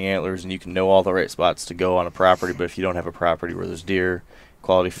spotting antlers, and you can know all the right spots to go on a property, but if you don't have a property where there's deer,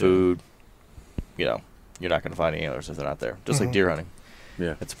 quality food, you're not going to find any antlers if they're not there. Just like deer hunting.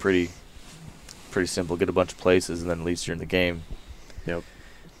 Yeah. It's pretty simple. Get a bunch of places, and then at least you're in the game. Yep.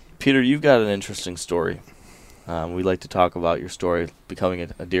 Peter, you've got an interesting story. We'd like to talk about your story,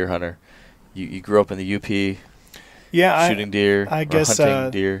 becoming a deer hunter. You grew up in the UP, shooting deer, I guess,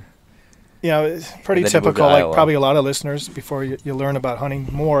 hunting deer. It's pretty And then you moved to typical, like Iowa. probably a lot of listeners, before you learn about hunting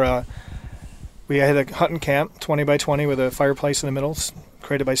more. We had a hunting camp, 20 by 20, with a fireplace in the middle,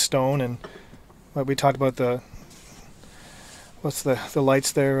 created by stone, and we talked about the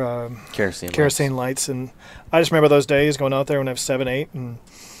lights there? Kerosene lights. And I just remember those days going out there when I was 7, 8, and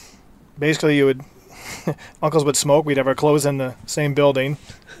basically uncles would smoke. We'd have our clothes in the same building,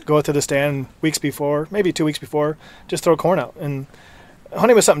 go out to the stand weeks before, maybe 2 weeks before, just throw corn out. And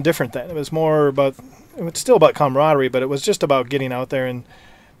hunting was something different then. It was still about camaraderie, but it was just about getting out there and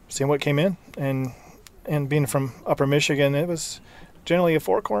seeing what came in. And being from upper Michigan, it was generally a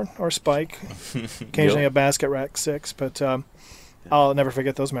forkhorn or a spike, occasionally a basket rack 6, but I'll never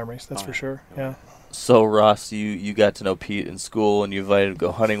forget those memories, that's for sure. Yeah. So, Ross, you got to know Pete in school, and you invited him to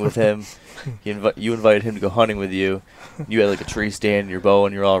go hunting with him. You invited him to go hunting with you. You had like a tree stand and your bow,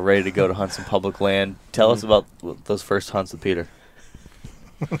 and you're all ready to go to hunt some public land. Tell us about those first hunts with Peter.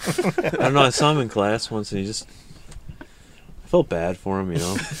 I don't know. I saw him in class once, and I felt bad for him, He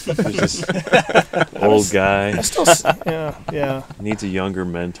was this old guy. I still, yeah. Needs a younger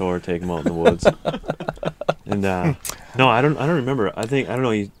mentor. Take him out in the woods. And no, I don't remember. I don't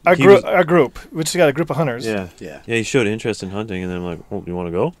know. Our group, we just got a group of hunters. Yeah. He showed interest in hunting, and then I'm like, "Oh, do you want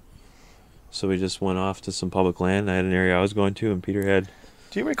to go?" So we just went off to some public land. I had an area I was going to, and Peter had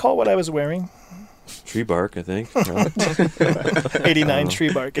Do you recall what I was wearing? tree bark, I think. 89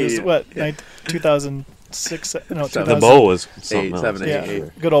 tree bark. It was what, 2000? The bow was something else. 7, 8, Yeah,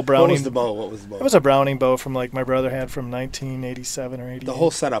 8. good old What Browning. was the bow? What was the bow? It was a Browning bow from like my brother had from 1987 or 88. The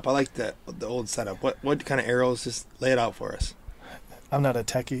whole setup. I like the old setup. What kind of arrows? Just lay it out for us. I'm not a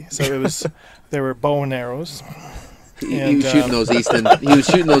techie, so it was. There were bow and arrows. He was shooting those Easton. He was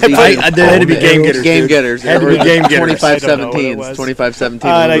shooting those I Easton. did. Had to be game getters, Game dude. getters. Had to be game getters. I don't know what it 25-17s. was. 25-17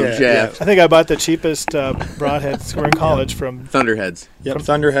 and with shaft. I think I bought the cheapest broadheads. We're in college from Thunderheads. Yep,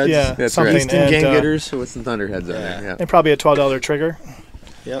 Thunderheads. yeah That's something right. Easton and, game getters. So what's some Thunderheads on there? Yeah. and probably a $12 trigger.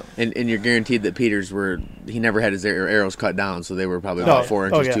 Yep. And you're guaranteed that Peters he never had his arrows cut down, so they were probably No. about 4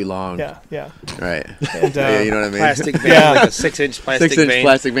 inches yeah. too long. Yeah. Right. And, Yeah, you know what I mean? Plastic vein, Yeah. like a 6-inch plastic 6-inch vein.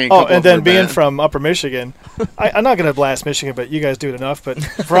 plastic vein. Oh, couple and of then them being bad. from Upper Michigan, I'm not going to blast Michigan, but you guys do it enough. But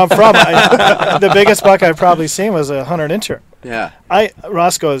the biggest buck I've probably seen was a 100-incher. Yeah.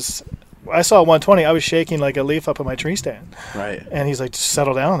 Roscoe's. I saw 120. I was shaking like a leaf up in my tree stand. Right. And he's like, just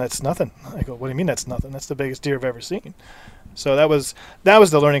settle down. That's nothing. I go, what do you mean that's nothing? That's the biggest deer I've ever seen. So that was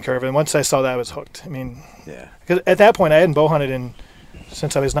the learning curve. And once I saw that, I was hooked. I mean, Yeah. because at that point I hadn't bow hunted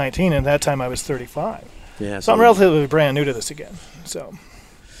since I was 19, and at that time I was 35. Yeah. So I'm relatively brand new to this again. So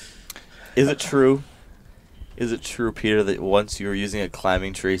Is it true? Is it true, Peter, that once you were using a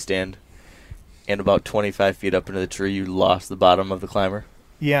climbing tree stand, and about 25 feet up into the tree, you lost the bottom of the climber?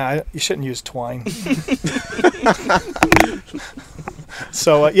 yeah, you shouldn't use twine.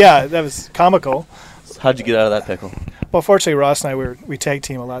 So yeah, that was comical. How'd you get out of that pickle? Well, fortunately, Ross and I we tag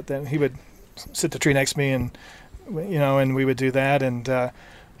team a lot. Then he would sit the tree next to me, and and we would do that. And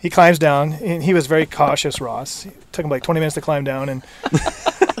he climbs down, and he was very cautious. Ross. It took him like 20 minutes to climb down, and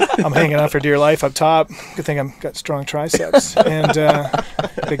I'm hanging on for dear life up top. Good thing I've got strong triceps and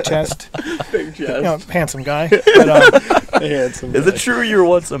big chest. Big chest. Handsome guy. But, Is it true you were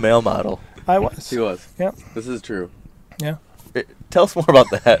once a male model? I was. He was. Yeah. This is true. Yeah. Tell us more about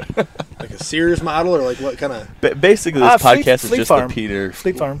that. Like a Sears model, or like what kind of? Basically, this Fleet- podcast is Fleet just Farm. the Peter.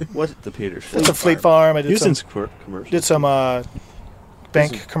 Fleet Farm. What the Peter? It's a Fleet Farm. I He was did in some commercials.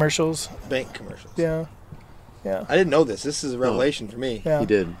 bank commercials. Bank commercials. Yeah. Yeah. I didn't know this. This is a revelation for me. Yeah. He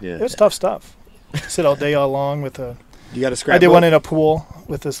did. Yeah. It was tough stuff. Sit all day all long with a. You got a scrapbook? I did one in a pool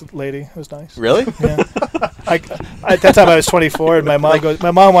with this lady. It was nice. Really? Yeah. At that time I was 24, and my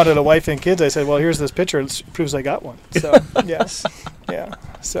mom wanted a wife and kids. I said, well, here's this picture. It proves I got one. So yes, yeah.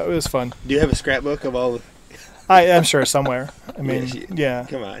 So it was fun. Do you have a scrapbook of all? I'm sure somewhere. I mean, Yes, yeah.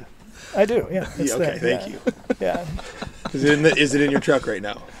 Come on. I do. Yeah. It's Okay, there, thank you. Yeah. Is it in your truck right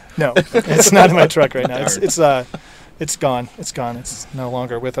now? No, it's not in my truck right now. It's gone. It's gone. It's no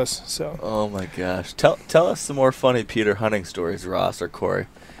longer with us. So. Oh my gosh! Tell us some more funny Peter hunting stories, Ross or Corey.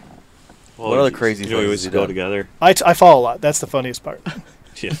 What other crazy we things used to have you go done? together. I fall a lot. That's the funniest part.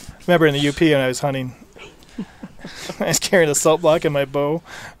 Yeah. Remember in the UP when I was hunting, I was carrying a salt block in my bow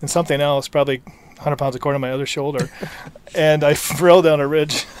and something else, probably 100 pounds of corn on my other shoulder, and I rolled down a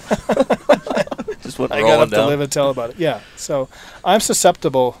ridge. Just went I rolling got up down. to live and tell about it. Yeah, so I'm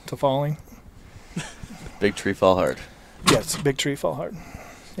susceptible to falling. Big tree fall hard. Yes, big tree fall hard.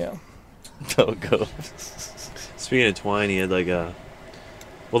 Yeah. Don't go. Speaking of twine, he had like the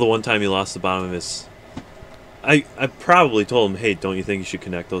one time he lost the bottom of his. I probably told him, hey, don't you think you should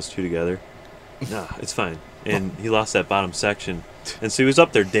connect those two together? Nah, it's fine. And he lost that bottom section, and so he was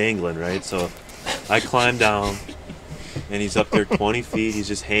up there dangling, right? So I climbed down, and he's up there 20 feet. He's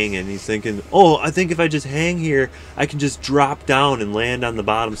just hanging. He's thinking, oh, I think if I just hang here, I can just drop down and land on the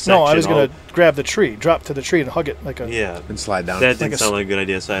bottom section. No, I was gonna grab the tree, drop to the tree, and hug it like a. Yeah. And slide down. That Like didn't sound like a good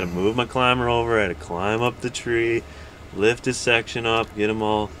idea, so I had to move my climber over. I had to climb up the tree, lift his section up, get them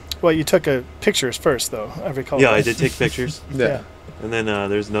all. Well, you took pictures first, though. I recall. Yeah, that. I did take pictures. Yeah. And then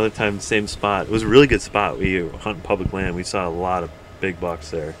there's another time, same spot. It was a really good spot. We hunt public land. We saw a lot of big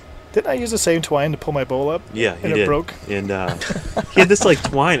bucks there. Didn't I use the same twine to pull my bowl up? Yeah, he and did. it broke. And he had this like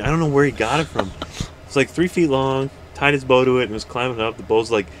twine. I don't know where he got it from. It's like 3 feet long. Tied his bow to it and was climbing up. The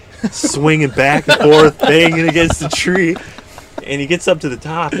bow's like swinging back and forth, banging against the tree. And he gets up to the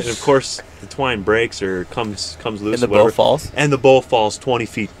top, and of course the twine breaks or comes loose. And the or whatever. bow falls? And the bow falls 20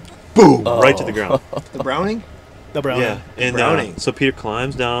 feet. Boom! Right to the ground. The Browning? The brown. Yeah, and Browning. so Peter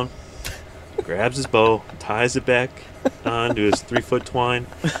climbs down, grabs his bow, ties it back onto his 3-foot twine,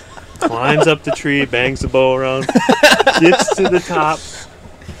 climbs up the tree, bangs the bow around, gets to the top,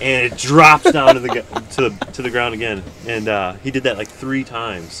 and it drops down to the ground again. And he did that like 3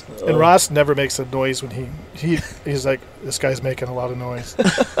 times. And Ross never makes a noise when he's like, this guy's making a lot of noise.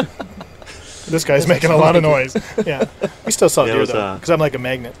 This guy's making a lot of noise. Yeah. We still saw Yeah, it deer, was, though, because I'm like a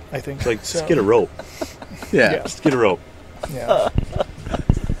magnet, I think. It's like, So, just get a rope. Yeah. Yeah. Just get a rope. Yeah.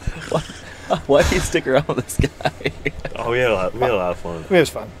 Why do you stick around with this guy? Oh, we had a lot of fun. It was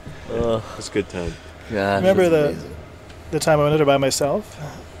fun. It was a good time. Gosh, Remember that's the amazing. time I went there by myself,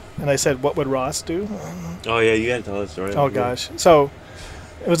 and I said, "What would Ross do?" Oh yeah, you got to tell that story. Oh gosh. So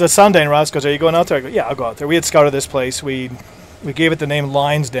it was a Sunday, and Ross goes, "Are you going out there?" I go, "Yeah, I'll go out there." We had scouted this place. We gave it the name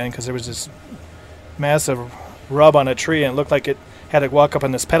Lion's Den because there was this massive rub on a tree, and it looked like it had to walk up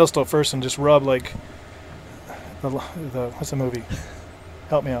on this pedestal first and just rub like the what's the movie?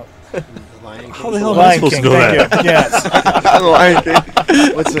 Help me out. How the hell am I Lion supposed King. to know Thank that? you. Yes. The Lion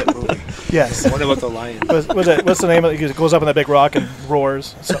King. What's that movie? Yes. What about the lion? What's the name of it? It goes up on that big rock and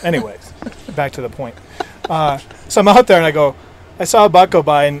roars. So, anyways, back to the point. So I'm out there and I saw a buck go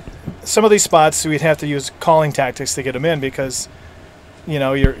by, and some of these spots we'd have to use calling tactics to get them in because,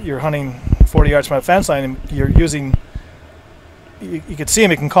 you're hunting 40 yards from a fence line and you're using. You could see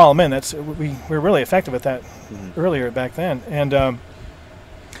him, you can call him in. We were really effective at that earlier back then, and I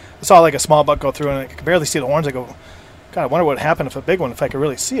saw like a small buck go through and I could barely see the horns. I go, God, I wonder what would happen if I could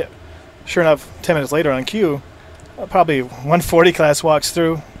really see it. Sure enough, 10 minutes later on cue, probably 140 class walks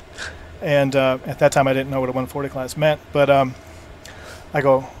through. And at that time, I didn't know what a 140 class meant. But I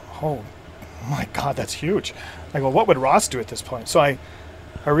go, oh, my God, that's huge. I go, what would Ross do at this point? So I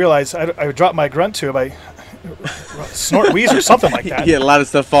realized I dropped my grunt tube. I snort wheeze or something like that. You had a lot of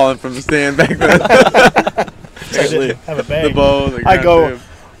stuff falling from the stand back then. I didn't have a bag. The bow, the I ground go, tube.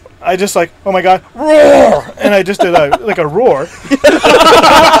 I just like, oh my God, roar! And I just did a roar.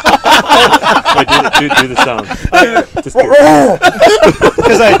 Wait, do the sound. Just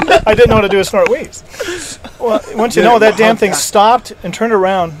Because I didn't know how to do a snort wheeze. Well, once you know, that damn thing stopped and turned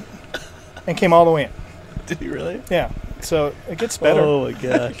around and came all the way in. Did he really? Yeah. So it gets better. Oh my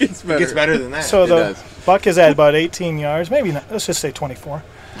gosh. It gets better than that. So It the does. buck is at about 18 yards, maybe not, let's just say 24.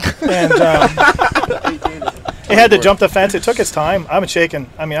 And it had to jump the fence. It took its time. I'm shaking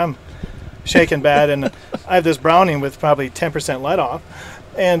bad, and I have this Browning with probably 10% let off,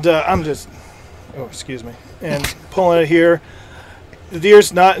 and I'm just, excuse me, and pulling it here. The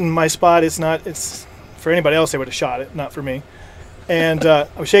deer's not in my spot. It's for anybody else. They would have shot it, not for me. And I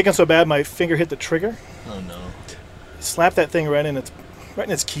was shaking so bad my finger hit the trigger. Oh no. Slapped that thing right in its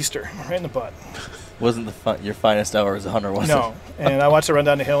keister, right in the butt. Wasn't your finest hour as a hunter, was No, and I watched it run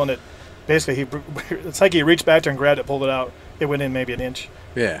down the hill, and it basically it's like he reached back there and grabbed it, pulled it out. It went in maybe an inch.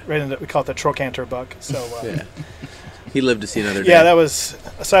 Yeah. Right in we call it the trochanter buck. So Yeah. He lived to see another day. yeah, that was.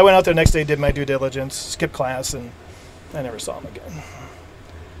 So I went out there next day, did my due diligence, skipped class, and I never saw him again.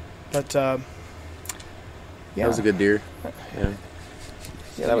 But yeah, That was a good deer. Yeah.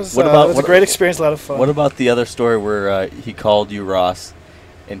 Yeah, that was. What That about- was what- a great experience, a lot of fun. What about the other story where he called you, Ross,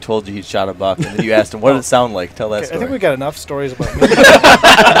 and told you he'd shot a buck, and then you asked him, what did it sound like? Tell that Okay, I story. think we got enough stories about me.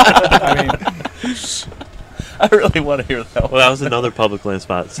 I mean, I really want to hear that one. Well, that was another public land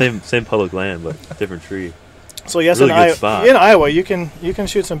spot. Same public land, but different tree. so yes, Really good spot. in Iowa, you can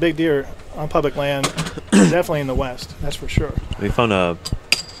shoot some big deer on public land, definitely in the West. That's for sure. We found a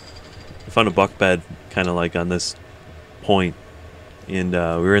buck bed kind of like on this point, and we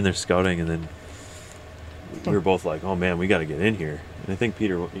were in there scouting, and then we were both like, "Oh man, we got to get in here." And I think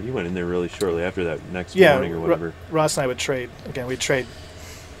Peter, you went in there really shortly after that next Yeah, morning or whatever. Ross and I would trade again. We'd trade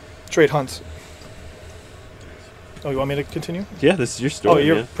hunts. Oh, you want me to continue? Yeah, this is your story. Oh,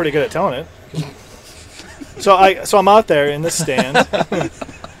 you're man. pretty good at telling it. So I'm out there in this stand.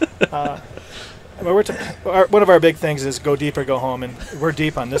 One of our big things is go deep or go home, and we're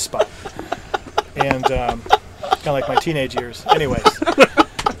deep on this spot. And kind of like my teenage years. Anyways.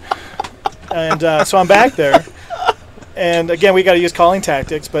 And so I'm back there. And again, we got to use calling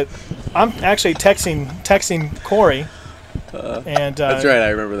tactics, but I'm actually texting Corey. And That's right. I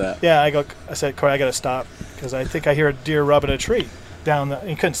remember that. yeah, I said, Corey, I got to stop because I think I hear a deer rubbing a tree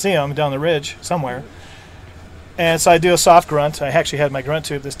you couldn't see him down the ridge somewhere. And so I do a soft grunt. I actually had my grunt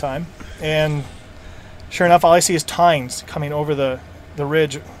tube this time. And sure enough, all I see is tines coming over the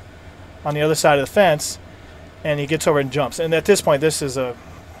ridge on the other side of the fence. And he gets over and jumps. And at this point, he's all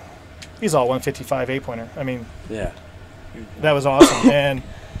 155 8-pointer. I mean, Yeah. that was awesome. And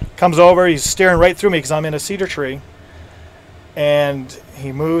comes over, he's staring right through me because I'm in a cedar tree. And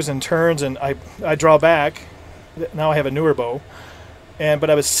he moves and turns, and I draw back. Now I have a newer bow. But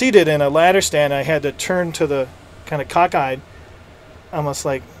I was seated in a ladder stand. I had to turn to the kind of cockeyed, almost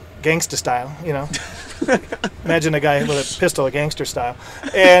like gangster style, you know. Imagine a guy with a pistol, a gangster style.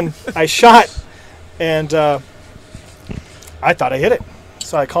 And I shot, and I thought I hit it.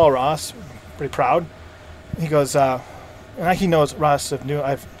 So I call Ross, pretty proud. He goes, and he knows Ross knew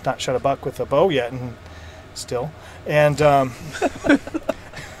I've not shot a buck with a bow yet, and still. And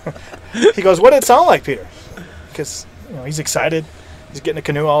he goes, "What did it sound like, Peter?" Because he's excited. He's getting a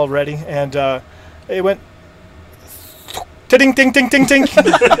canoe all ready, and it went ting ting ting ting ting.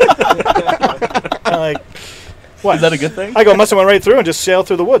 I'm What? Is that a good thing? I go, must have went right through and just sailed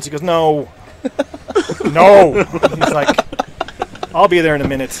through the woods. He goes, no. No. He's like, I'll be there in a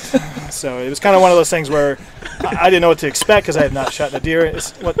minute. So it was kind of one of those things where I didn't know what to expect because I had not shot a deer.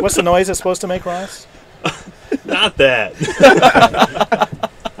 What's the noise it's supposed to make, Ross? Not that.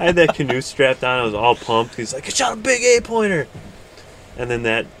 I had that canoe strapped on. I was all pumped. He's like, I shot a big 8-pointer. And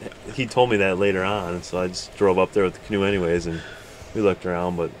then he told me that later on. So I just drove up there with the canoe anyways, and we looked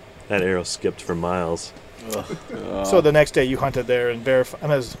around, but that arrow skipped for miles. So the next day you hunted there and verified.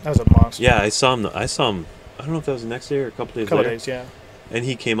 That was a monster. Yeah, I saw him. I don't know if that was the next day or a couple days later. Yeah. And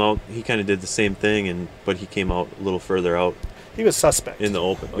he came out. He kind of did the same thing, but he came out a little further out. He was suspect. In the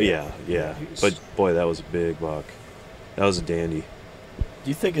open. Oh, yeah. But, boy, that was a big buck. That was a dandy. Do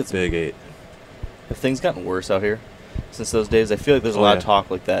you think it's big 8? Have things gotten worse out here since those days? I feel like there's a lot of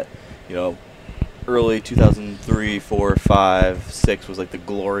talk like that. You know, early 2003, 4, 5, 6 was like the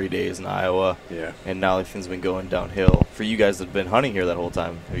glory days in Iowa. Yeah. And now things have been going downhill. For you guys that have been hunting here that whole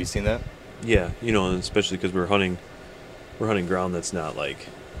time, have you seen that? Yeah, and especially because we're hunting ground that's not like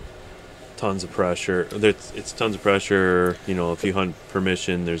tons of pressure. It's tons of pressure. If you hunt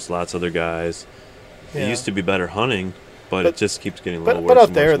permission, there's lots of other guys. Yeah. It used to be better hunting, but it just keeps getting a little worse. But out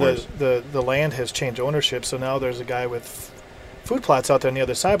and there, worse. the land has changed ownership, so now there's a guy with food plots out there on the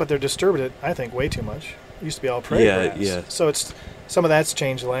other side, but they're disturbed it, I think, way too much. It used to be all prairie grass. Yeah. So some of that's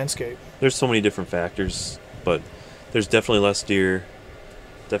changed the landscape. There's so many different factors, but there's definitely less deer,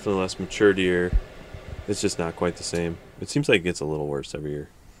 definitely less mature deer. It's just not quite the same. It seems like it gets a little worse every year.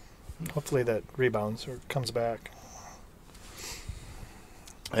 Hopefully that rebounds or comes back.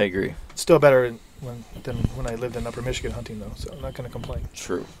 I agree. It's still better than when I lived in Upper Michigan hunting, though, so I'm not going to complain.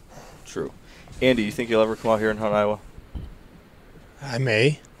 True. Andy, you think you'll ever come out here and hunt Iowa? I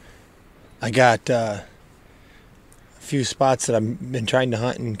may. I got a few spots that I've been trying to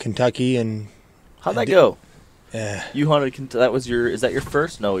hunt in Kentucky, and how'd that go? Yeah. You hunted. Is that your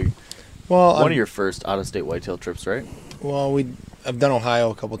first? No. Well, one of your first out-of-state whitetail trips, right? Well, I've done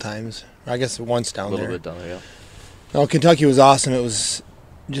Ohio a couple times. I guess once down there. A little bit down there, yeah. No, Kentucky was awesome. It was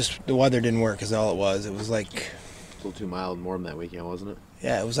just the weather didn't work is all it was. It was like a little too mild, warm that weekend, wasn't it?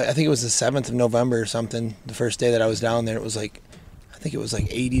 Yeah, it was like I think it was the 7th of November or something. The first day that I was down there, it was like I think it was like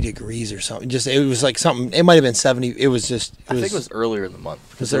 80 degrees or something. It was like something. It might have been 70. It was just. I think it was earlier in the month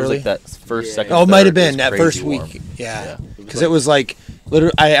because it was like that first, second. Oh, it might have been that first warm. week. Yeah, because it was like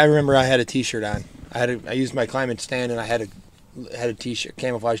literally. I remember I had a T-shirt on. I used my climate stand and I had a T-shirt,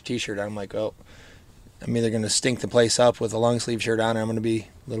 camouflage T-shirt. I'm like, oh, I'm either going to stink the place up with a long sleeve shirt on, or I'm going to be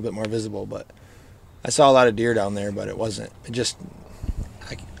a little bit more visible. But I saw a lot of deer down there, but it wasn't. It just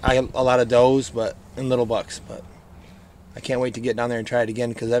I a lot of does, and little bucks. But I can't wait to get down there and try it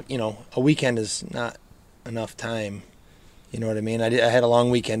again because a weekend is not enough time. You know what I mean? I had a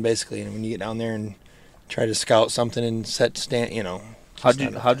long weekend basically, and when you get down there and try to scout something and set stand, How'd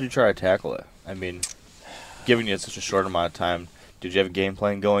you try to tackle it? I mean, given you such a short amount of time, did you have a game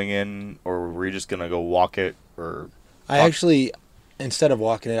plan going in, or were you just gonna go walk it? Or I actually, instead of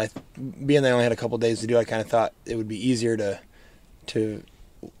walking it, being that I only had a couple days to do, I kind of thought it would be easier to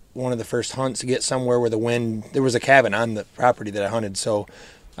one of the first hunts to get somewhere where the wind. There was a cabin on the property that I hunted, so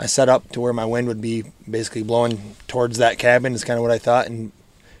I set up to where my wind would be basically blowing towards that cabin. Is kind of what I thought, and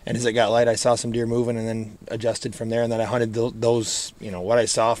as it got light, I saw some deer moving, and then adjusted from there. And then I hunted those, what I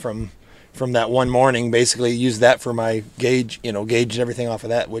saw from that one morning. Basically, used that for my gauge, gauged everything off of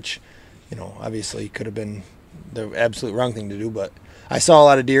that, which, obviously could have been the absolute wrong thing to do. But I saw a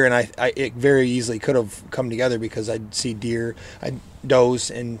lot of deer, and it very easily could have come together because I'd see deer, does,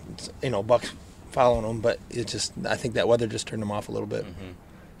 and bucks following them. But I think that weather just turned them off a little bit. Mm-hmm.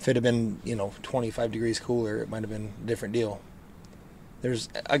 If it had been 25 degrees cooler, it might have been a different deal. There's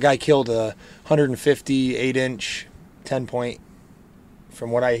a guy killed a 150 8-inch 10-point, from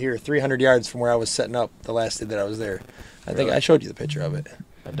what I hear, 300 yards from where I was setting up the last day that I was there. I think I showed you the picture of it.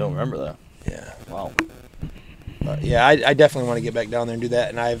 I don't remember that. Yeah. Wow. But yeah, I definitely want to get back down there and do that.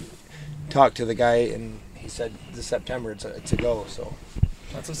 And I've talked to the guy, and he said this September it's a go. So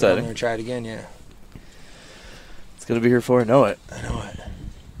that's exciting. I'm going to try it again. Yeah. It's going to be here before I know it. I know it.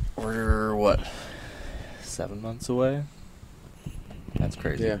 We're 7 months away. That's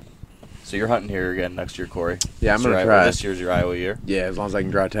crazy. Yeah. So you're hunting here again next year, Corey? Yeah, I'm going to try. This year's your Iowa year? Yeah, as long as I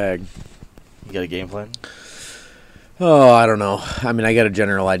can draw a tag. You got a game plan? Oh, I don't know. I mean, I got a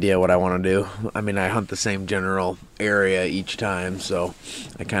general idea what I want to do. I mean, I hunt the same general area each time, so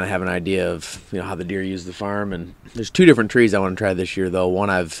I kind of have an idea of how the deer use the farm. And there's 2 different trees I want to try this year, though. One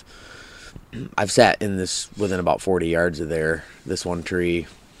I've sat in this within about 40 yards of there. This one tree,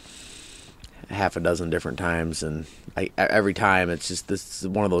 half a dozen different times, and every time it's just this is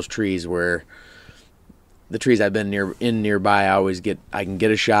one of those trees where the trees I've been nearby, I can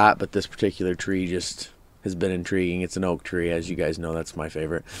get a shot, but this particular tree just has been intriguing. It's an oak tree, as you guys know. That's my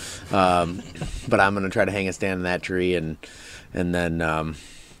favorite. But I'm going to try to hang a stand in that tree, and then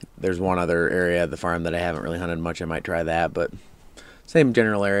there's one other area of the farm that I haven't really hunted much. I might try that, but same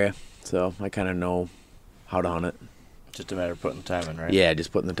general area, so I kind of know how to hunt it. Just a matter of putting the time in, right? Yeah,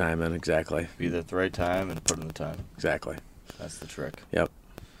 just putting the time in, exactly. Be there at the right time and put in the time. Exactly. That's the trick. Yep.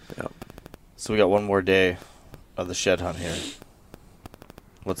 So we got one more day of the shed hunt here.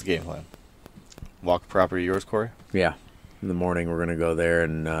 What's the game plan? Walk property yours, Corey? Yeah. In the morning, we're going to go there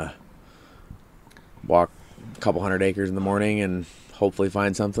and walk a couple 100 acres in the morning and hopefully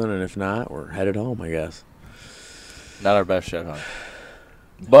find something. And if not, we're headed home, I guess. Not our best shed hunt.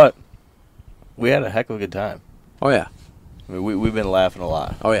 But we had a heck of a good time. Oh, yeah. I mean, we've been laughing a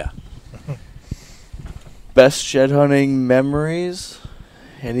lot. Oh, yeah. Best shed hunting memories?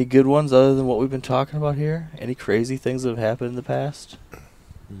 Any good ones other than what we've been talking about here? Any crazy things that have happened in the past?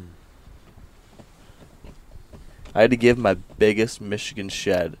 I had to give my biggest Michigan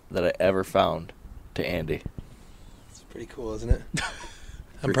shed that I ever found to Andy. It's pretty cool, isn't it?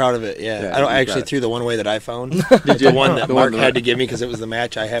 I'm proud of it, yeah. Yeah, I actually threw the one way that I found. Did you? The one that The Mark one had to give me because it was the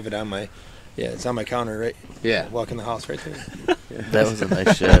match. I have it on my, it's on my counter, right? Yeah. Walk in the house right there. That was a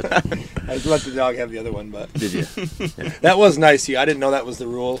nice shed. I let the dog have the other one, but Did you? that was nice. I didn't know that was the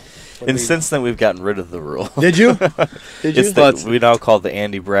rule. And since then, we've gotten rid of the rule. Did you? Did you? It's we now call it the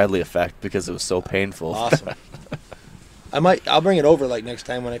Andy Bradley effect because it was so painful. Awesome. I'll bring it over like next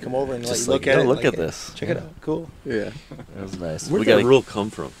time when I come over and Just let you like, look at it. Look at this. Check it out. Cool. Yeah. It was nice. Where did that rule come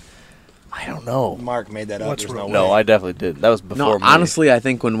from? I don't know. Mark made that up. What's There's wrong? no No, way. I definitely did. That was before No, me. honestly, I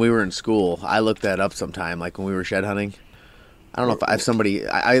think when we were in school, I looked that up sometime, like when we were shed hunting. I don't know if I have somebody.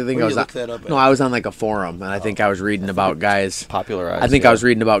 I think Where I you was. look that up at? No, I was on like a forum, and I think I was reading about guys. popularized. I think I was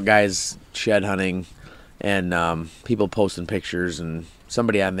reading about guys shed hunting, and people posting pictures, and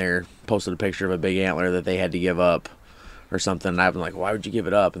somebody on there posted a picture of a big antler that they had to give up, or something. And I was like, "Why would you give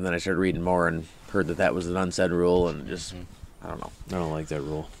it up?" And then I started reading more and heard that was an unsaid rule, and just I don't know. I don't like that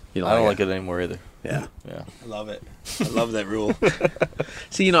rule. You know, I don't like it anymore either. Yeah. Yeah. I love it. I love that rule.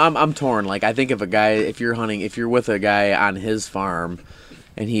 See, I'm torn. Like, I think if you're with a guy on his farm,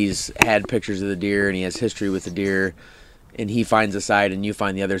 and he's had pictures of the deer and he has history with the deer, and he finds a side and you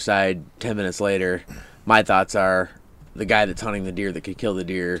find the other side 10 minutes later, my thoughts are the guy that's hunting the deer that could kill the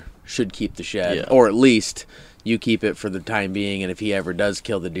deer should keep the shed, Yeah. or at least you keep it for the time being. And if he ever does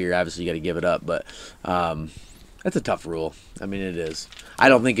kill the deer, obviously you got to give it up. But that's a tough rule. I mean, it is. I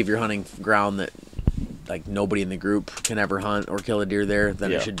don't think if you're hunting ground that like nobody in the group can ever hunt or kill a deer there,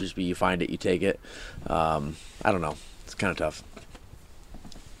 then Yeah. it should just be you find it, you take it. I don't know. It's kind of tough.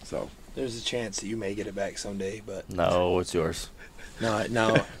 So There's a chance that you may get it back someday, but No, it's yours. no,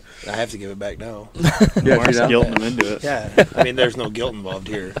 I have to give it back now. Mark's guilting him into it. Yeah, I mean, there's no guilt involved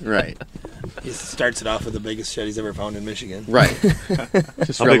here. right, He starts it off with the biggest shed he's ever found in Michigan. right.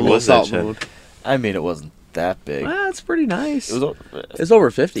 Just How rub big a little was that salt in shed? the wound. I mean, it wasn't that big. Well, it's pretty nice. It was It's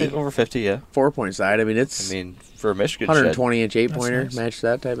over 50. over 50, yeah. 4-point side. I mean, it's I mean, for a Michigan 120 inch 8-pointer. nice. Match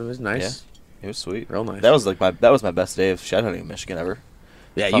that type of is nice. shed, it was sweet. Real nice. That was my best day of shed hunting in Michigan ever,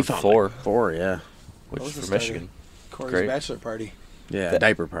 Yeah, found you found four. like 4, yeah. which What was for the start of Michigan. Corey's Great. bachelor party. Yeah, That-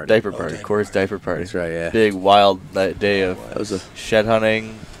 diaper party. Diaper party. diaper Corey's party. diaper party. That's right, yeah. Big wild day of That was a shed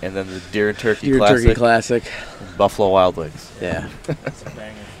hunting, and then the deer and turkey deer classic, turkey classic. Buffalo Wild Wings. Yeah. That's a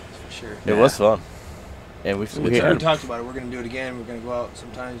banger, for sure. It was fun, and we We had, talked about it. We're going to do it again. We're going to go out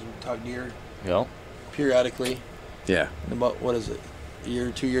sometimes. We talk deer you know, periodically. Yeah. And about, what is it, a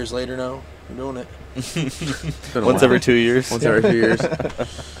year, 2 years later now? We're doing it. It's been a once while. every 2 years. Once every 2 years.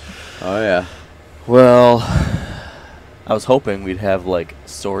 Oh, yeah. Well, I was hoping we'd have like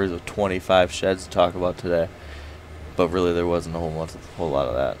stories of 25 sheds to talk about today, but really there wasn't a whole lot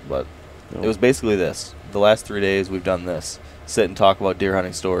of that. But it was basically this: the last 3 days we've done this, sit and talk about deer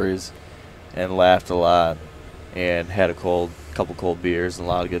hunting stories, and laughed a lot, and had a couple cold beers and a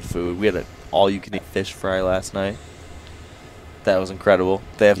lot of good food. We had an all-you-can-eat fish fry last night. That was incredible.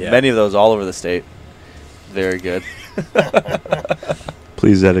 They have Yeah. many of those all over the state. Very good.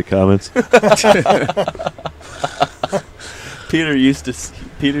 Please edit comments. Peter used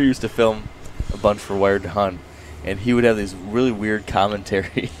to film a bunch for Wired to Hunt, and he would have these really weird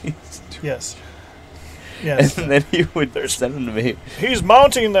commentaries, Yes. Yes. and then he would send them to me. He's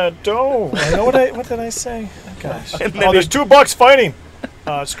mounting that doe. I know what did I say? Oh, gosh. And then Oh, there's 2 bucks fighting.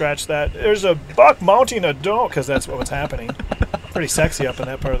 Scratch that. There's a buck mounting a doe, because that's what was happening. Pretty sexy up in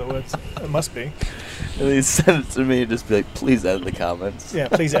that part of the woods. It must be. And he'd send it to me and just be like, please edit the comments. Yeah,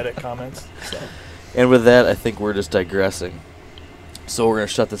 please edit comments. So. And with that, I think we're just digressing. So we're going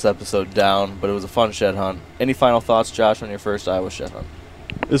to shut this episode down, but it was a fun shed hunt. Any final thoughts, Josh, on your first Iowa shed hunt?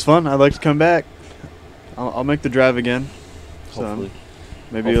 It was fun. I'd like to come back. I'll make the drive again. Hopefully. So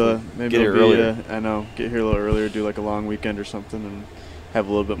maybe Get here earlier. I know, get here a little earlier, do like a long weekend or something, and have a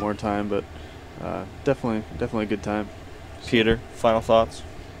little bit more time. But definitely a good time. Peter, final thoughts?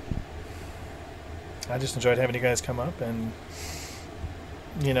 I just enjoyed having you guys come up, and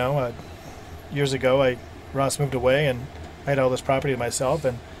years ago, Ross moved away, and I had all this property to myself,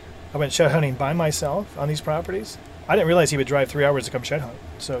 and I went shed hunting by myself on these properties. I didn't realize he would drive 3 hours to come shed hunt,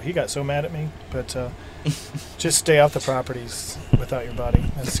 so he got so mad at me. But just stay off the properties without your buddy.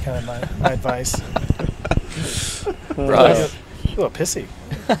 That's kind of my advice. Ross. A little pissy,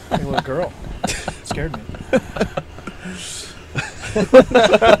 like a little girl. It scared me.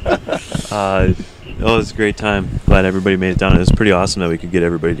 It was a great time. Glad everybody made it down. It was pretty awesome that we could get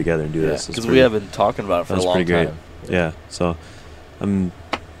everybody together and do this. Because we have been talking about it for a long pretty time. Great. Yeah, so I'm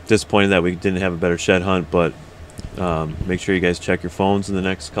disappointed that we didn't have a better shed hunt, but make sure you guys check your phones in the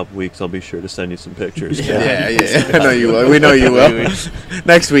next couple weeks. I'll be sure to send you some pictures. Yeah. I know you will. We know you will.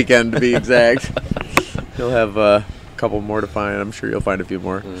 Next weekend, to be exact. You'll have a couple more to find. I'm sure you'll find a few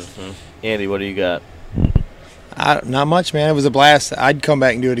more. Mm-hmm. Andy, what do you got? Not much, man. It was a blast. I'd come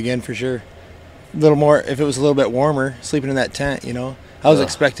back and do it again for sure. A little more if it was a little bit warmer, sleeping in that tent, I was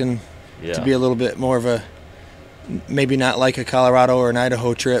expecting to be a little bit more of a, maybe not like a Colorado or an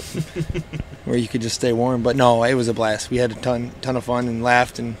Idaho trip where you could just stay warm. But no, it was a blast. We had a ton of fun and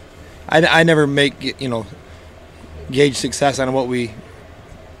laughed. And I never gauge success on what we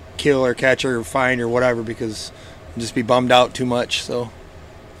kill or catch or find or whatever, because I'd just be bummed out too much. So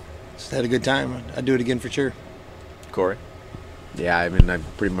just had a good time. I'd do it again for sure. Corey? Yeah, I mean, I'm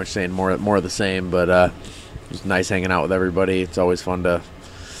pretty much saying more of the same, but it was nice hanging out with everybody. It's always fun to,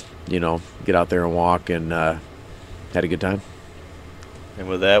 get out there and walk, and had a good time. And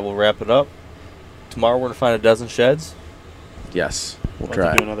with that, we'll wrap it up. Tomorrow we're going to find a dozen sheds. Yes, we'll We'll try.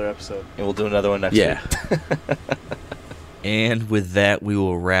 have to do another episode. And we'll do another one next week. And with that, we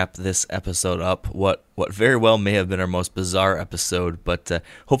will wrap this episode up. What very well may have been our most bizarre episode, but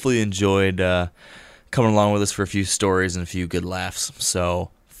hopefully you enjoyed coming along with us for a few stories and a few good laughs. So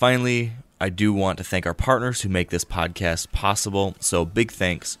finally, I do want to thank our partners who make this podcast possible. So big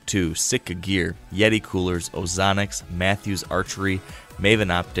thanks to Sitka Gear, Yeti Coolers, Ozonics, Matthews Archery,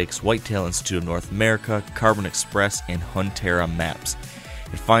 Maven Optics, Whitetail Institute of North America, Carbon Express, and Huntera Maps.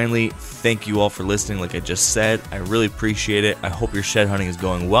 And finally, thank you all for listening. Like I just said, I really appreciate it. I hope your shed hunting is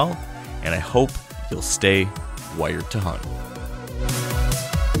going well, and I hope you'll stay wired to hunt.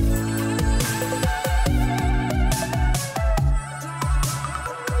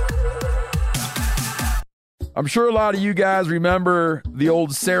 I'm sure a lot of you guys remember the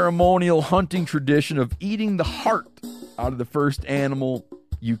old ceremonial hunting tradition of eating the heart out of the first animal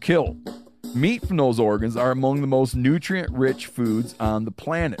you kill. Meat from those organs are among the most nutrient-rich foods on the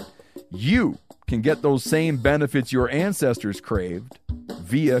planet. You can get those same benefits your ancestors craved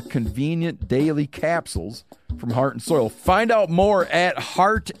via convenient daily capsules from Heart and Soil. Find out more at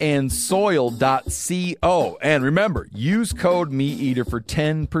heartandsoil.co. And remember, use code MeatEater for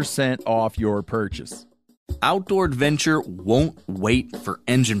 10% off your purchase. Outdoor adventure won't wait for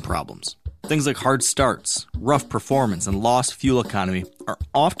engine problems. Things like hard starts, rough performance, and lost fuel economy are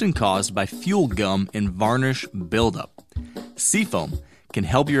often caused by fuel gum and varnish buildup. Seafoam can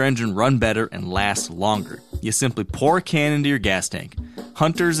help your engine run better and last longer. You simply pour a can into your gas tank.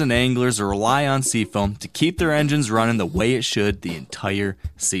 Hunters and anglers rely on Seafoam to keep their engines running the way it should the entire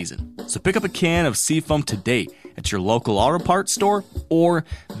season. So pick up a can of Seafoam today at your local auto parts store or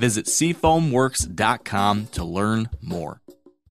visit seafoamworks.com to learn more.